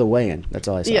 I saw the weigh-in. That's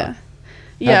all I saw. Yeah.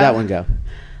 How'd that one go?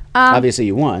 Obviously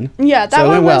you won. Yeah, that so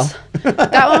one it went was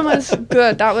that one was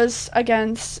good. That was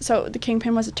against, so the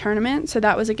Kingpin was a tournament, so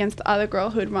that was against the other girl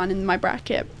who had run in my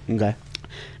bracket. Okay.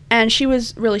 And she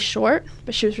was really short,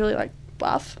 but she was really like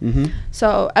buff. Mm-hmm.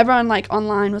 So everyone like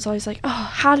online was always like, "Oh,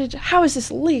 how is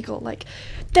this legal? Like,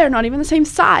 they're not even the same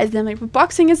size." Then like,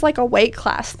 boxing is like a weight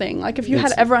class thing. Like, if you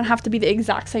had everyone have to be the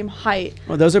exact same height.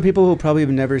 Well, those are people who probably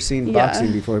have never seen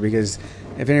boxing before, because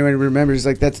if anyone remembers,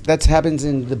 like that's happens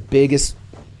in the biggest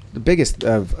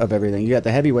of everything. You got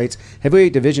the heavyweights.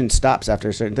 Heavyweight division stops after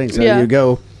a certain thing. So you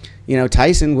go,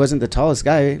 Tyson wasn't the tallest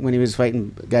guy when he was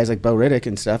fighting guys like Bo Riddick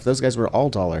and stuff. Those guys were all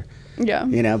taller. Yeah.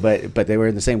 But they were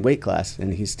in the same weight class,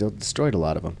 and he still destroyed a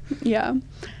lot of them. Yeah.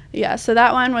 Yeah, so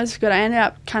that one was good. I ended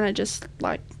up kind of just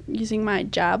like using my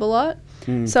jab a lot.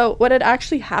 So what had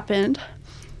actually happened,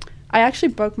 I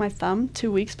actually broke my thumb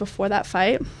 2 weeks before that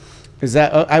fight. Is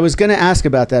that? I was going to ask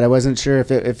about that. I wasn't sure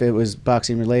if it was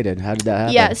boxing related. How did that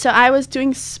happen? Yeah, so I was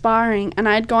doing sparring, and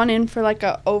I'd gone in for like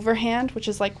a overhand, which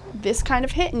is like this kind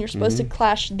of hit, and you're supposed to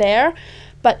clash there.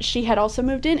 But she had also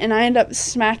moved in, and I ended up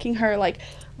smacking her like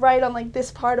right on like this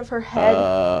part of her head,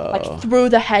 like through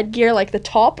the headgear, like the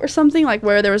top or something, like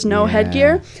where there was no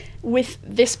headgear, with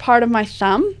this part of my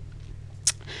thumb.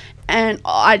 And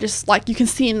I just, like, you can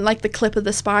see in, like, the clip of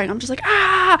the sparring, I'm just like,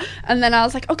 ah! And then I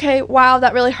was like, okay, wow,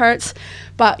 that really hurts.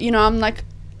 But, I'm like,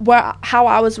 how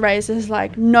I was raised is,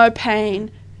 like, no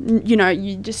pain.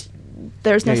 You just,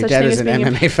 there's no such thing as being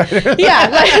an MMA fighter. Yeah,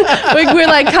 like, we're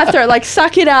like, cutthroat, like,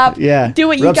 suck it up. Yeah. Do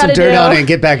what you gotta do. Rub some dirt on it and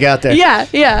get back out there.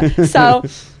 Yeah. So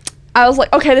I was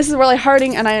like, okay, this is really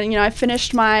hurting, and I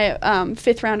finished my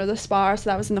 5th round of the spar, so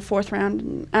that was in the 4th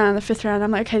round, and the 5th round,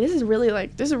 I'm like, okay, this is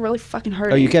really fucking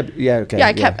hurting. Oh, you kept, okay.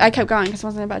 Yeah, I kept going, because I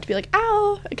wasn't about to be like,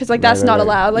 ow, because like that's not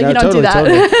allowed, like, no, you don't totally, do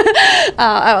that. Totally.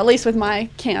 At least with my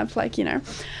camp, like,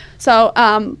 so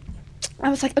I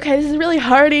was like, okay, this is really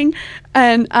hurting.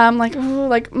 And I'm like, oh,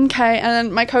 like, okay. And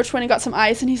then my coach went and got some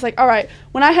ice, and he's like, all right,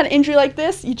 when I had an injury like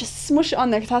this, you just smush it on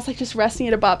there, because I was like just resting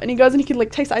it above. And he goes and he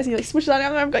like takes ice and he like smushes it on there,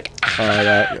 and I'm like,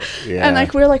 ah. And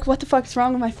like we're like, what the fuck's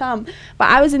wrong with my thumb? But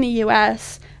I was in the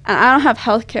US, and I don't have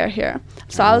healthcare here.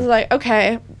 So I was like,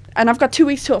 okay. And I've got 2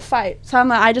 weeks to a fight. So I'm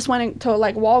like, I just went into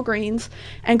like Walgreens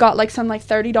and got like some like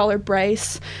 $30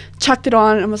 brace, chucked it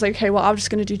on, and was like, okay, well, I'm just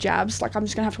going to do jabs. Like, I'm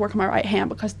just going to have to work on my right hand,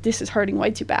 because this is hurting way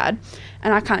too bad.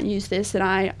 And I can't use this. And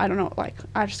I don't know, like,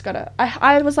 I just got to,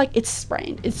 I was like, it's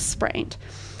sprained.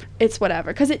 It's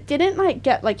whatever. Because it didn't like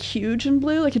get like huge and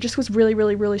blue. Like, it just was really,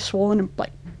 really, really swollen and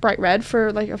like bright red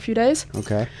for like a few days.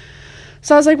 Okay.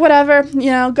 So I was like, whatever,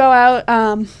 go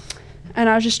out. And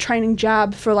I was just training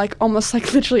jab for like almost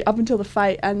like literally up until the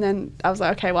fight. And then I was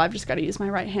like, okay, well, I've just got to use my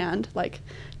right hand like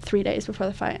 3 days before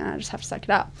the fight, and I just have to suck it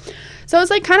up. So it was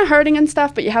like kind of hurting and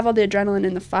stuff, but you have all the adrenaline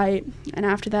in the fight. And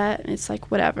after that, it's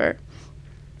like whatever.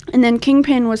 And then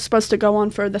Kingpin was supposed to go on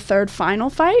for the 3rd final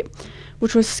fight,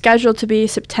 which was scheduled to be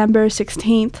September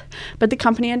 16th. But the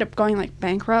company ended up going like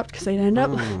bankrupt, because they ended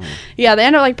up, they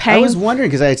ended up like paying. I was wondering,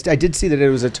 because I did see that it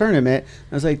was a tournament.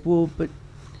 I was like, well, but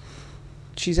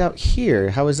she's out here.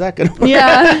 How is that going to work?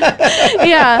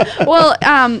 Yeah. Well,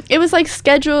 it was like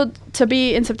scheduled to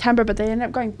be in September, but they ended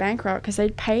up going bankrupt because they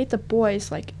paid the boys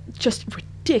like just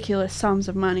ridiculous sums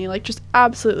of money, like just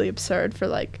absolutely absurd for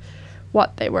like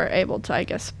what they were able to, I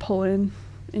guess, pull in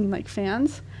like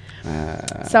fans.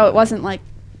 So it wasn't like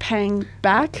paying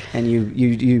back. And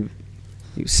you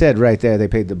said right there they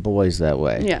paid the boys that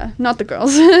way. Yeah, not the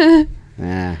girls.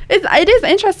 Nah. It is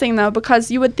interesting though, because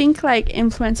you would think like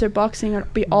influencer boxing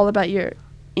would be all about your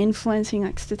influencing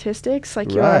like statistics,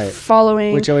 like your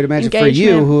following, which I would imagine engagement. for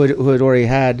you who had already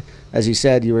had, as you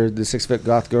said, you were the 6-foot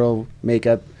goth girl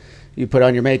makeup. You put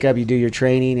on your makeup, you do your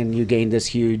training, and you gained this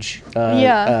huge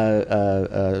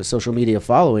social media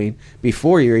following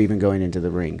before you're even going into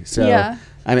the ring. So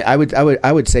I mean,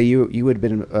 I would say you would have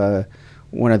been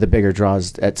one of the bigger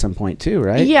draws at some point too,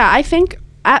 right? Yeah, I think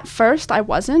at first I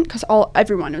wasn't, because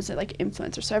everyone was like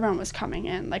influencer, so everyone was coming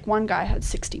in. Like one guy had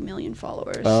 60 million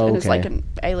followers and is like an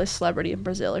A-list celebrity in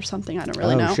Brazil or something. I don't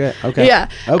really know. Oh shit! Okay. Yeah.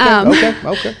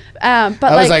 Okay. But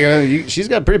I was like, she's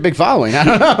got a pretty big following. I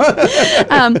don't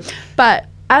know. But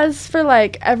as for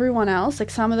like everyone else,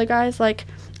 like some of the guys, like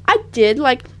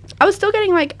I was still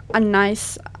getting like a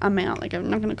nice amount. Like I'm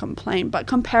not gonna complain, but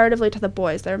comparatively to the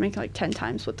boys, they were making like 10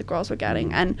 times what the girls were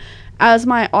getting. And as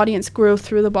my audience grew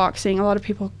through the boxing, a lot of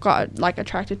people got like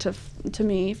attracted to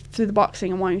me through the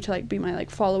boxing and wanting to like be my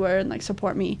like follower and like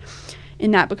support me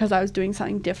in that because I was doing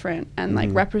something different and like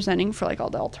representing for like all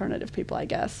the alternative people, I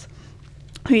guess,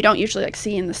 who you don't usually like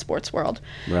see in the sports world.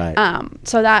 Right.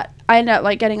 So that I ended up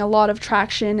like getting a lot of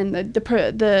traction, and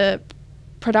the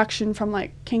production from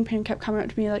like Kingpin kept coming up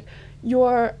to me like,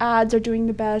 your ads are doing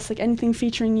the best, like anything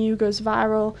featuring you goes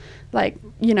viral, like,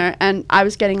 you know, and I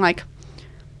was getting like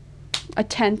a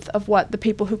tenth of what the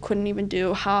people who couldn't even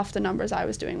do half the numbers I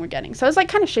was doing were getting. So it was like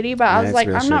kind of shitty, but I was like,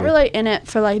 I'm not really in it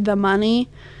for like the money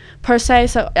per se,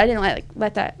 so I didn't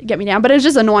let that get me down. But it was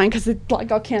just annoying because it like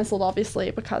got canceled obviously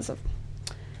because of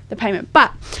the payment.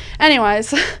 But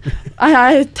anyways,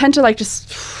 I tend to like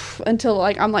just until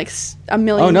like I'm like a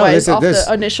million ways off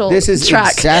the initial track. This is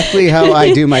exactly how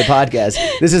I do my podcast.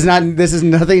 This is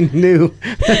nothing new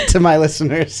to my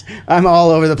listeners. I'm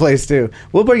all over the place too.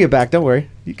 We'll bring you back. Don't worry.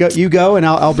 You go, and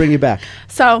I'll bring you back.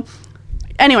 So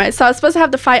anyway, so I was supposed to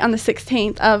have the fight on the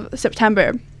 16th of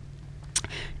September,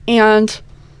 and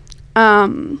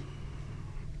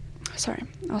sorry,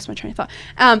 I lost my train of thought.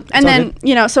 And then,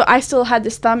 you know, so I still had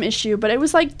this thumb issue, but it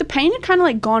was like the pain had kind of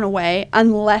like gone away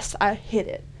unless I hit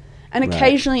it. And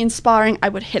occasionally in sparring, I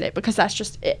would hit it because that's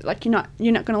just it. Like you're not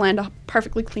going to land a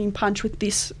perfectly clean punch with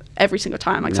this every single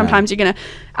time. Like sometimes you're going to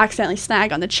accidentally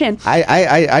snag on the chin.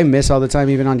 I miss all the time,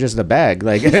 even on just the bag.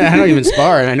 Like I don't even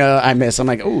spar, and I know I miss. I'm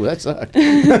like, oh, that sucked.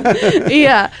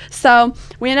 Yeah. So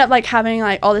we ended up like having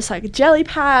like all this like jelly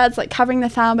pads like covering the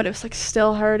thumb, but it was like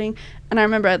still hurting. And I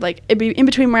remember I'd like it'd be in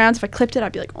between rounds. If I clipped it,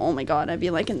 I'd be like, oh my god, I'd be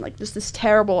like in like just this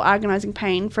terrible agonizing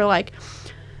pain for like.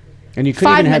 And you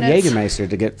couldn't even have Jägermeister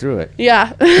to get through it.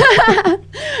 Yeah.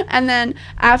 And then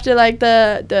after like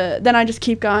then I just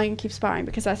keep going and keep sparring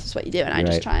because that's just what you do. And I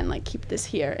just try and like keep this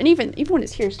here. And even when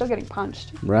it's here, you're still getting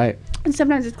punched. Right. And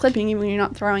sometimes it's clipping even when you're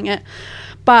not throwing it.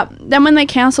 But then when they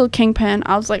canceled Kingpin,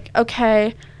 I was like,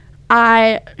 okay,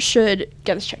 I should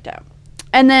get this checked out.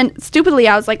 And then stupidly,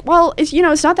 I was like, well, it's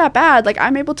not that bad. Like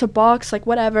I'm able to box, like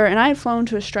whatever. And I had flown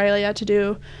to Australia to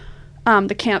do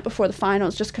the camp before the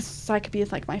finals just because I could be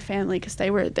with like my family because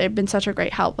they've been such a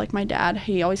great help. Like my dad,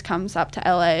 he always comes up to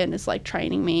LA and is like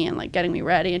training me and like getting me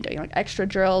ready and doing like extra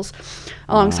drills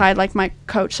alongside like my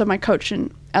coach. So my coach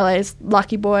in LA is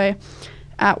Lucky Boy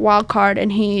at Wildcard,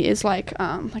 and he is like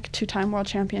a 2-time world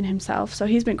champion himself. So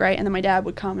he's been great. And then my dad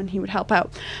would come and he would help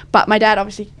out. But my dad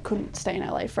obviously couldn't stay in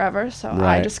LA forever, so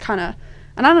I just kind of.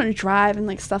 And I don't drive and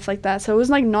like stuff like that, so it was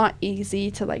like not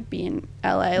easy to like be in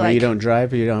LA. Like you don't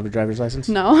drive? You don't have a driver's license?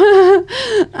 No.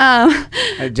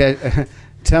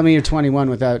 Tell me you're 21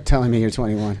 without telling me you're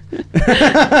 21.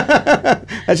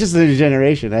 That's just the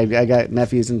generation. I got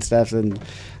nephews and stuff, and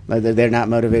like they're not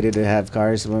motivated to have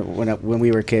cars. When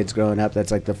we were kids growing up, that's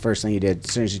like the first thing you did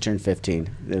as soon as you turned 15.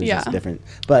 It was just different.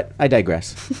 But I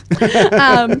digress.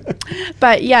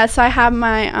 But yeah, so I have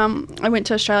my I went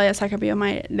to Australia so I could be with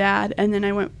my dad, and then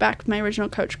I went back with my original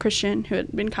coach Christian, who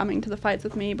had been coming to the fights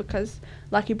with me because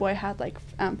Lucky Boy had like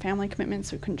family commitments,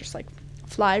 so he couldn't just like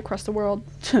fly across the world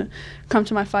to come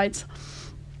to my fights.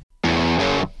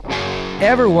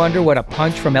 Ever wonder what a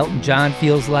punch from Elton John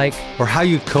feels like? Or how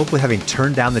you'd cope with having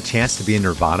turned down the chance to be in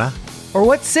Nirvana? Or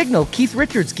what signal Keith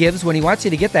Richards gives when he wants you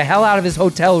to get the hell out of his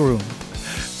hotel room?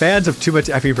 Fans of Too Much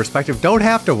Effing Perspective don't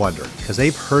have to wonder, because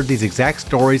they've heard these exact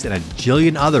stories and a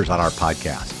jillion others on our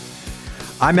podcast.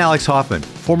 I'm Alex Hoffman,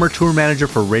 former tour manager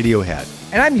for Radiohead.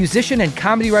 And I'm musician and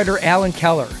comedy writer Alan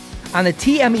Keller. On the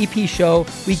TMEP show,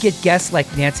 we get guests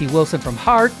like Nancy Wilson from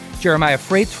Heart, Jeremiah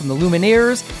Freites from the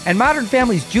Lumineers, and Modern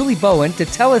Family's Julie Bowen to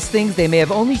tell us things they may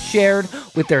have only shared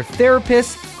with their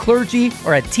therapist, clergy,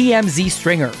 or a TMZ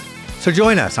stringer. So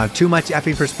join us on Too Much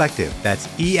Effing Perspective. That's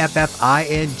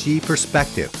EFFING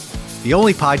Perspective. The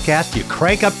only podcast you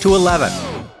crank up to 11.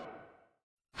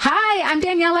 Hi, I'm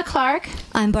Daniela Clark.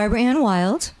 I'm Barbara Ann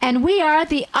Wild. And we are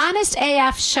the Honest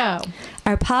AF Show.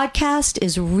 Our podcast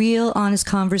is real, honest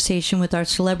conversation with our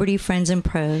celebrity friends and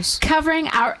pros. Covering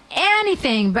our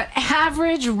anything but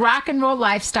average rock and roll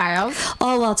lifestyles.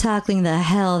 All while tackling the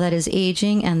hell that is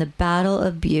aging and the battle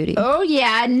of beauty. Oh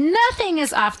yeah, nothing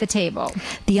is off the table.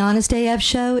 The Honest AF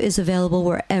Show is available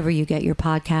wherever you get your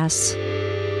podcasts.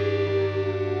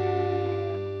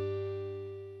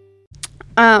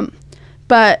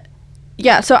 But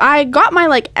yeah, so I got my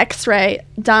like x-ray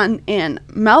done in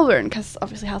Melbourne because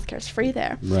obviously healthcare is free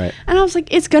there. Right. And I was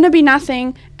like, it's going to be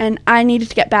nothing. And I needed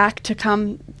to get back to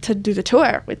come to do the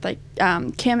tour with like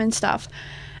Kim and stuff.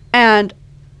 And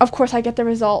of course I get the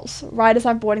results right as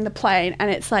I'm boarding the plane, and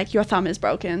it's like, your thumb is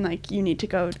broken. Like you need to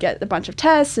go get a bunch of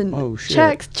tests and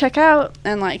check out.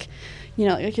 And like, you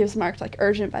know, it was marked like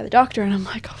urgent by the doctor. And I'm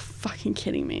like, oh, fucking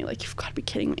kidding me. Like, you've got to be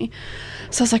kidding me.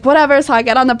 So I was like, whatever. So I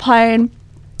get on the plane.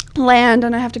 land,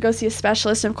 and I have to go see a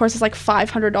specialist, and of course it's like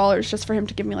 $500 just for him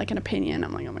to give me like an opinion.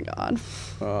 I'm like, oh my god.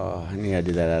 Oh, and you gotta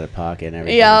do that out of pocket and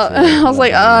everything. Yeah. So I was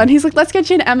like, and he's like, let's get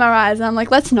you an MRI. And I'm like,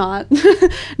 let's not.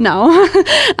 No.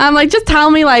 I'm like, just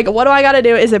tell me, like, what do I gotta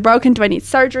do? Is it broken? Do I need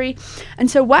surgery? And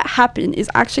so what happened is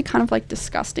actually kind of like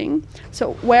disgusting.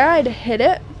 So where I'd hit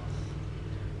it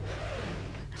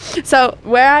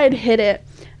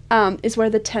is where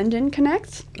the tendon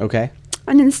connects. Okay.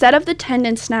 And instead of the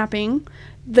tendon snapping,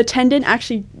 the tendon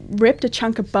actually ripped a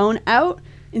chunk of bone out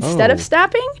instead of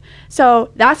snapping. So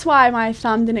that's why my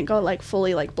thumb didn't go like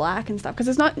fully like black and stuff, because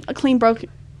it's not a clean broke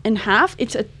in half.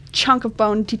 It's a chunk of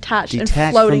bone detached and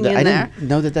floating in there. I didn't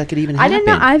know that could even happen. I didn't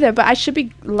know either, but I should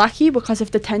be lucky, because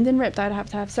if the tendon ripped, I'd have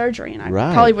to have surgery, and I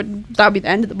probably would. That would be the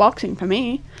end of the boxing for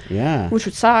me. Yeah. Which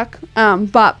would suck.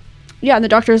 But yeah, and the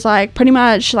doctor's like, pretty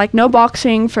much like no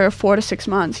boxing for 4 to 6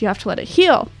 months. You have to let it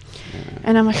heal.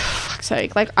 And I'm like, oh, fuck's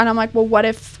sake. Like, and I'm like, well, what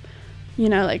if,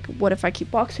 what if I keep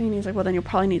boxing? And he's like, well, then you'll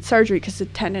probably need surgery, because the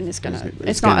tendon is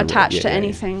it's not attached to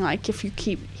anything. Like, if you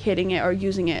keep hitting it or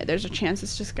using it, there's a chance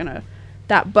it's just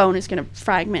that bone is gonna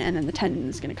fragment, and then the tendon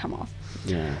is gonna come off.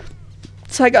 Yeah.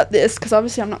 So I got this, because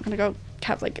obviously I'm not gonna go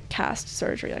have like cast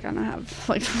surgery. Like, I don't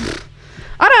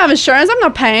have insurance. I'm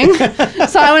not paying.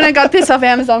 So I went and got this off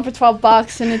Amazon for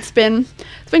 $12, and it's been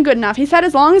good enough. He said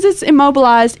as long as it's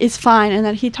immobilized, it's fine. And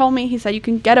then he said you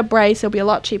can get a brace. It'll be a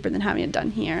lot cheaper than having it done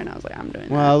here. And I was like, I'm doing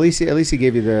that. Well, at least he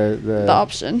gave you the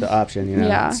option. The option,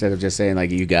 instead of just saying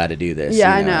like, you got to do this.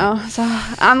 Yeah, I know. So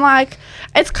I'm like,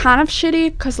 it's kind of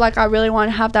shitty, because like I really want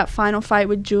to have that final fight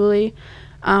with Julie,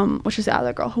 which is the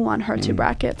other girl who won her 2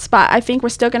 brackets. But I think we're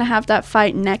still gonna have that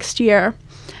fight next year.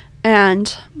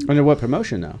 And under what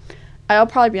promotion though? I'll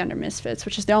probably be under Misfits,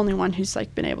 which is the only one who's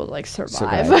like been able to like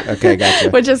survive. Okay, gotcha.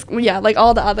 Which is like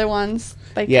all the other ones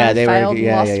they failed,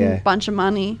 lost a bunch of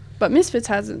money, but Misfits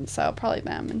hasn't, so probably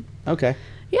them. And okay.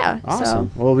 Yeah. Awesome.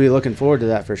 So. We'll be looking forward to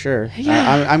that for sure.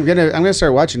 Yeah. I'm gonna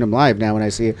start watching them live now when I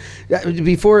see it.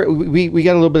 Before we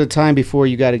got a little bit of time before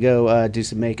you got to go do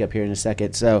some makeup here in a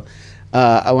second, so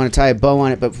I want to tie a bow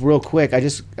on it, but real quick,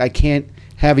 I can't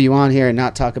have you on here and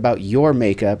not talk about your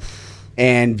makeup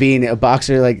and being a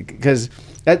boxer, like, because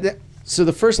so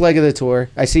the first leg of the tour,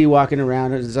 I see you walking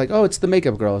around, and it's like, oh, it's the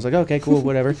makeup girl. I was like, okay, cool,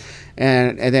 whatever.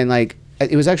 and then like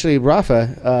it was actually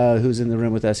Rafa, who's in the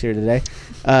room with us here today,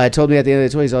 told me at the end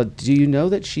of the tour, he's all, do you know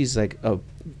that she's like a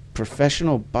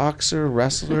professional boxer,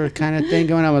 wrestler kind of thing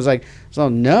going on? I was like, so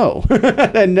no, I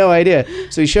had no idea.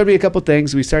 So he showed me a couple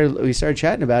things. We started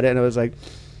chatting about it, and I was like.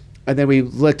 And then we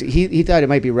looked. He thought it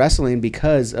might be wrestling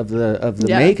because of the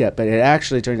makeup, but it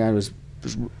actually turned out it was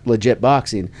legit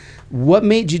boxing. What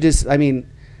made you just? I mean,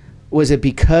 was it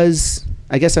because?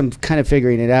 I guess I'm kind of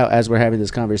figuring it out as we're having this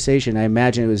conversation. I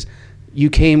imagine it was you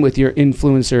came with your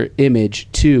influencer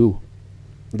image to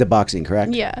the boxing,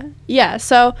 correct? Yeah.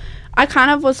 So I kind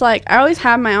of was like, I always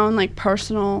had my own like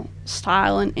personal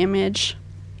style and image,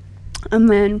 and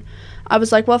then I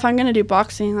was like, well, if I'm going to do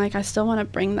boxing, like, I still want to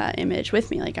bring that image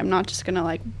with me. Like, I'm not just going to,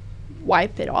 like,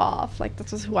 wipe it off. Like,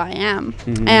 this is who I am.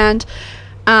 Mm-hmm. And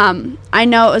I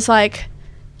know it was, like,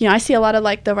 I see a lot of,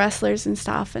 like, the wrestlers and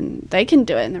stuff, and they can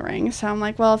do it in the ring. So I'm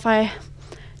like, well, if I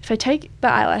take the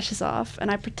eyelashes off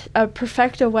and I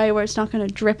perfect a way where it's not going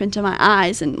to drip into my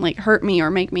eyes and, like, hurt me or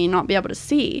make me not be able to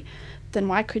see, then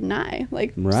why couldn't I?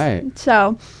 Like, right.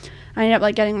 So I ended up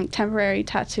like getting like temporary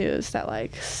tattoos that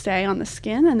like stay on the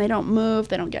skin, and they don't move,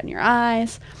 they don't get in your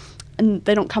eyes, and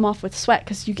they don't come off with sweat,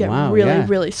 because you get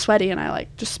really sweaty. And I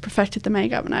like just perfected the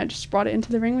makeup, and I just brought it into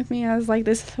the ring with me. I was like,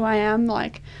 this is who I am.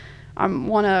 Like, I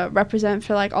want to represent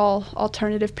for like all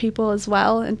alternative people as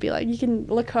well, and be like, you can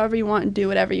look however you want and do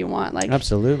whatever you want. Like,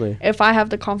 absolutely. If I have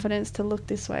the confidence to look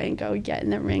this way and go get in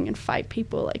the ring and fight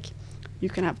people, like, you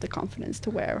can have the confidence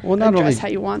to wear dress how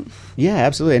you want. Yeah,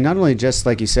 absolutely. And not only just,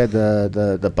 like you said,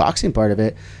 the boxing part of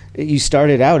it, you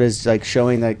started out as, like,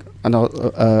 showing, like, an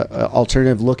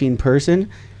alternative-looking person,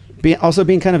 being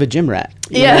kind of a gym rat.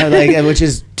 You know, like, which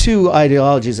is two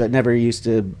ideologies that never used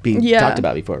to be talked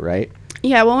about before, right?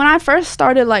 Yeah, well, when I first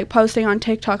started, like, posting on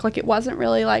TikTok, like, it wasn't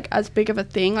really, like, as big of a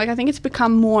thing. Like, I think it's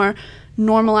become more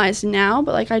normalized now,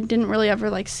 but, like, I didn't really ever,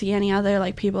 like, see any other,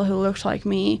 like, people who looked like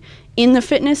me in the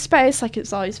fitness space. Like,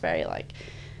 it's always very, like,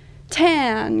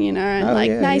 tan,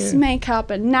 and, nice makeup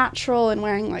and natural and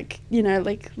wearing, like,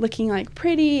 like, looking, like,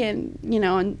 pretty and,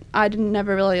 and I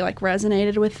never really, like,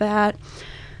 resonated with that.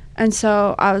 And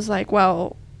so I was like,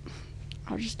 well,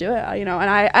 I'll just do it, And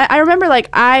I remember, like,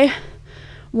 I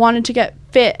wanted to get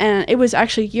fit, and it was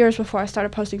actually years before I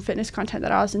started posting fitness content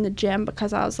that I was in the gym,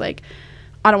 because I was like,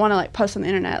 I don't want to like post on the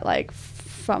internet like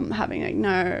from having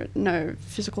like no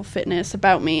physical fitness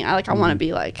about me. I want to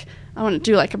be like, I want to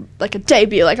do like a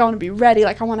debut. Like I want to be ready.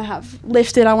 Like I want to have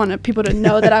lifted. I want people to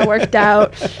know that I worked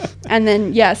out. And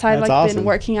then so I'd like awesome. Been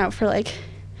working out for like,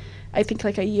 I think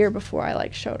like a year before I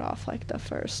like showed off like the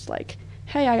first like,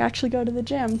 hey, I actually go to the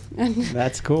gym. And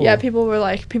that's cool. Yeah, people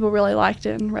really liked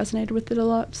it and resonated with it a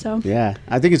lot. So yeah,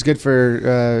 I think it's good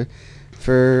for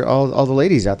all the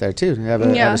ladies out there too. Have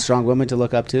a strong woman to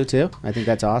look up to too. I think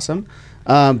that's awesome.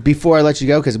 Before I let you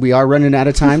go, because we are running out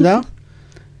of time though,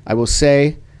 I will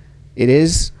say it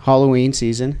is Halloween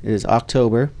season. It is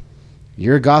October.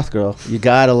 You're a goth girl. You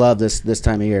gotta love this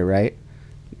time of year, right?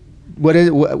 What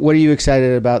are you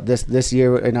excited about this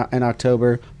year in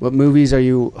October? What movies are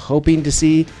you hoping to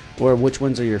see, or which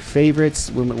ones are your favorites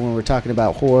when we're talking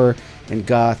about horror and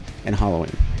goth and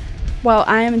Halloween? Well,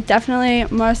 I am definitely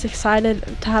most excited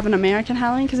to have an American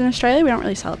Halloween, because in Australia we don't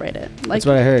really celebrate it. Like, that's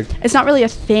what I heard. It's not really a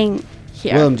thing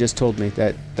here. Willem just told me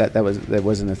that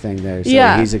wasn't a thing there,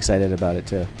 so he's excited about it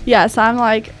too. Yeah, so I'm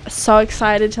like so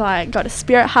excited to like go to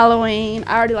Spirit Halloween.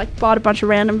 I already like bought a bunch of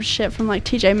random shit from like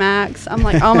TJ Maxx. I'm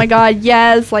like, oh my god,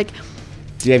 yes! Like,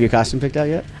 do you have your costume picked out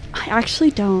yet? I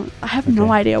actually don't. I have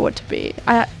no idea what to be.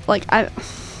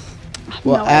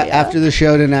 Well, after the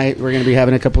show tonight, we're going to be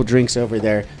having a couple drinks over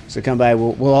there. So come by.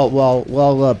 We'll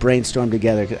all brainstorm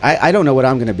together. I don't know what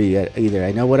I'm going to be either.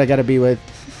 I know what I got to be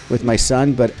with my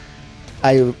son, but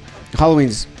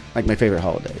Halloween's like my favorite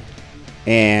holiday,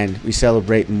 and we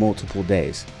celebrate multiple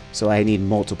days. So I need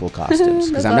multiple costumes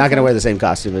because I'm not going to wear the same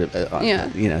costume.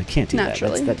 Can't do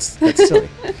naturally. That. That's silly.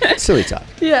 Silly talk.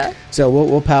 Yeah. So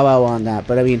we'll powwow on that.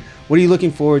 But I mean, what are you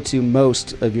looking forward to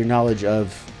most of your knowledge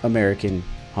of American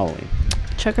Halloween?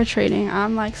 Trick-or-treating.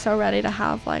 I'm like so ready to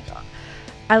have like,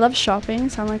 I love shopping,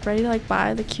 so I'm like ready to like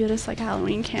buy the cutest like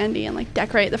Halloween candy and like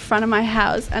decorate the front of my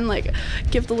house and like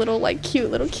give the little like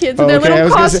cute little kids in their little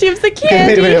costumes the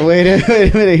candy. Wait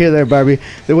a minute here there, Barbie.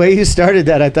 The way you started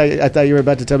that, I thought you were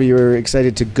about to tell me you were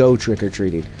excited to go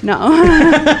trick-or-treating. No.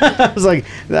 I was like,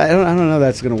 I don't know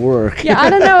that's gonna work. Yeah, I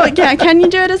don't know. Can you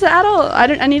do it as an adult?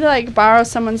 I need to like borrow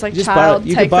someone's like child.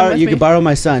 You could borrow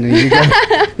my son and you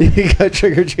can go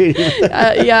trick-or-treating.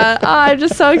 I'm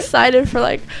just so excited for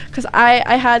like, because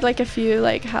I had like a few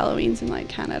like Halloweens in like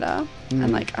Canada,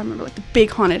 and like I remember like the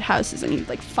big haunted houses, and you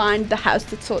like find the house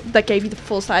that gave you the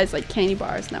full size like candy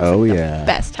bars, and that was the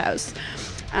best house.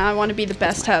 And I want to be the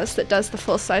best house that does the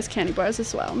full size candy bars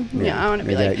as well. Yeah, I want to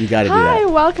be like, you gotta do that. Hi,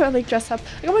 welcome. Like dress up.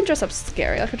 Like I want to dress up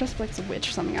scary. Like I dress up like as a witch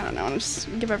or something. I don't know. And just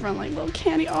give everyone like little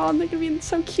candy on. They're gonna be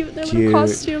so cute. Their little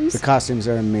costumes. The costumes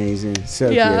are amazing.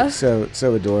 So cute.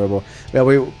 So adorable.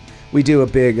 Well, we do a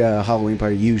big Halloween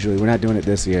party usually. We're not doing it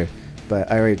this year. But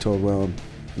I already told Willem,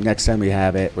 next time we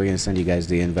have it, we're going to send you guys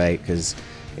the invite because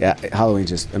Halloween's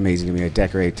just amazing to me. I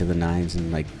decorate to the nines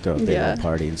and like throw a big old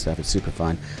party and stuff. It's super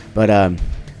fun. But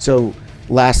so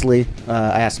lastly,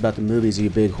 I asked about the movies. Are you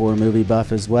a big horror movie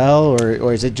buff as well,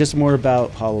 or is it just more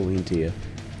about Halloween to you?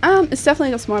 It's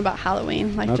definitely just more about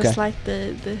Halloween, like just like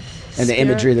the and the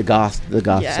imagery, the goth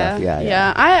stuff.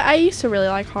 Yeah. I used to really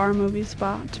like horror movies,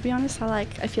 but to be honest, I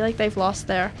feel like they've lost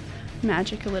their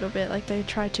magic a little bit. Like they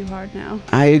try too hard now.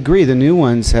 I agree. The new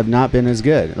ones have not been as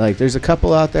good. Like there's a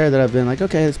couple out there that I've been like,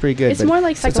 okay, that's pretty good. It's more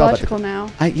like psychological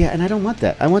now. And I don't want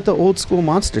that. I want the old school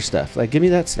monster stuff. Like give me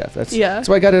that stuff. That's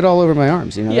why I got it all over my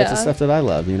arms. That's the stuff that I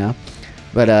love.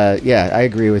 But I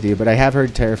agree with you. But I have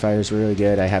heard Terrifier's really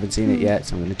good. I haven't seen it yet,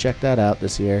 so I'm going to check that out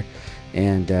this year.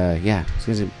 And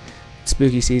it's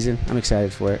spooky season. I'm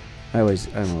excited for it. I'm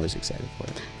always excited for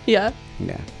it. Yeah.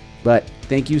 But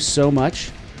thank you so much.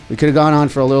 We could have gone on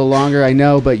for a little longer, I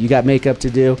know, but you got makeup to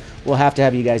do. We'll have to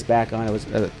have you guys back on. I was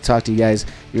talk to you guys.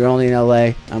 You're only in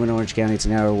LA. I'm in Orange County. It's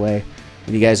an hour away.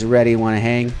 When you guys are ready, want to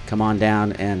hang, come on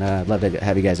down, and I'd love to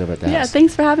have you guys over at the house. Yeah,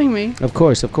 thanks for having me. Of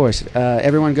course.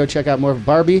 Everyone go check out more of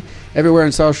Barbie everywhere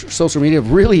on social media.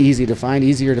 Really easy to find,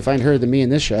 easier to find her than me in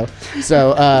this show.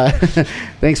 So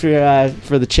thanks for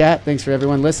the chat. Thanks for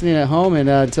everyone listening at home, and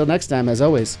until next time, as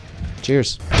always,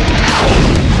 cheers.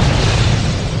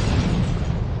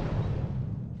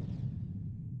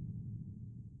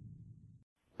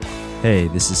 Hey,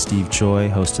 this is Steve Choi,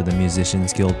 host of the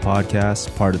Musicians Guild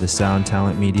podcast, part of the Sound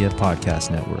Talent Media podcast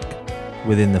network.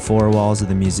 Within the four walls of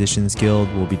the Musicians Guild,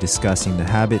 we'll be discussing the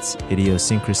habits,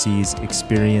 idiosyncrasies,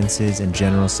 experiences, and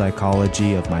general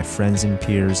psychology of my friends and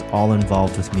peers, all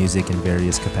involved with music in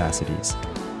various capacities.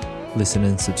 Listen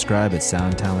and subscribe at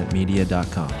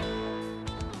soundtalentmedia.com.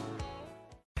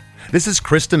 This is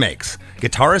Krista Makes,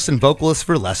 guitarist and vocalist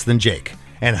for Less Than Jake,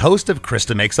 and host of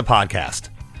Krista Makes a Podcast,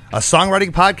 a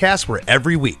songwriting podcast where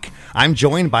every week I'm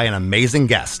joined by an amazing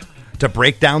guest to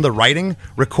break down the writing,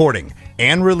 recording,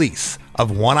 and release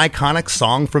of one iconic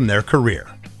song from their career.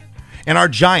 In our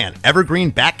giant evergreen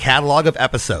back catalog of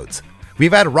episodes,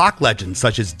 we've had rock legends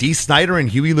such as Dee Snider and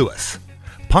Huey Lewis,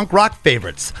 punk rock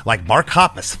favorites like Mark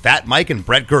Hoppus, Fat Mike, and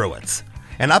Brett Gurewitz,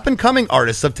 and up-and-coming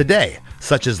artists of today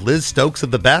such as Liz Stokes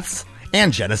of the Beths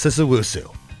and Genesis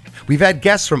Owusu. We've had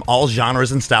guests from all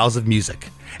genres and styles of music,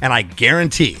 and I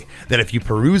guarantee that if you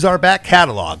peruse our back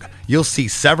catalog, you'll see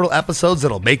several episodes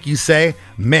that'll make you say,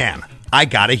 man, I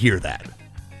gotta hear that.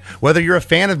 Whether you're a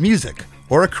fan of music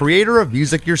or a creator of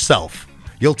music yourself,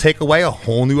 you'll take away a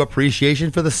whole new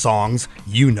appreciation for the songs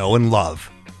you know and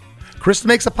love. Krista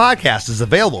Makes a Podcast is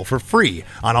available for free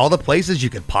on all the places you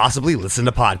could possibly listen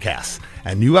to podcasts,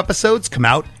 and new episodes come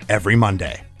out every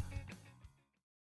Monday.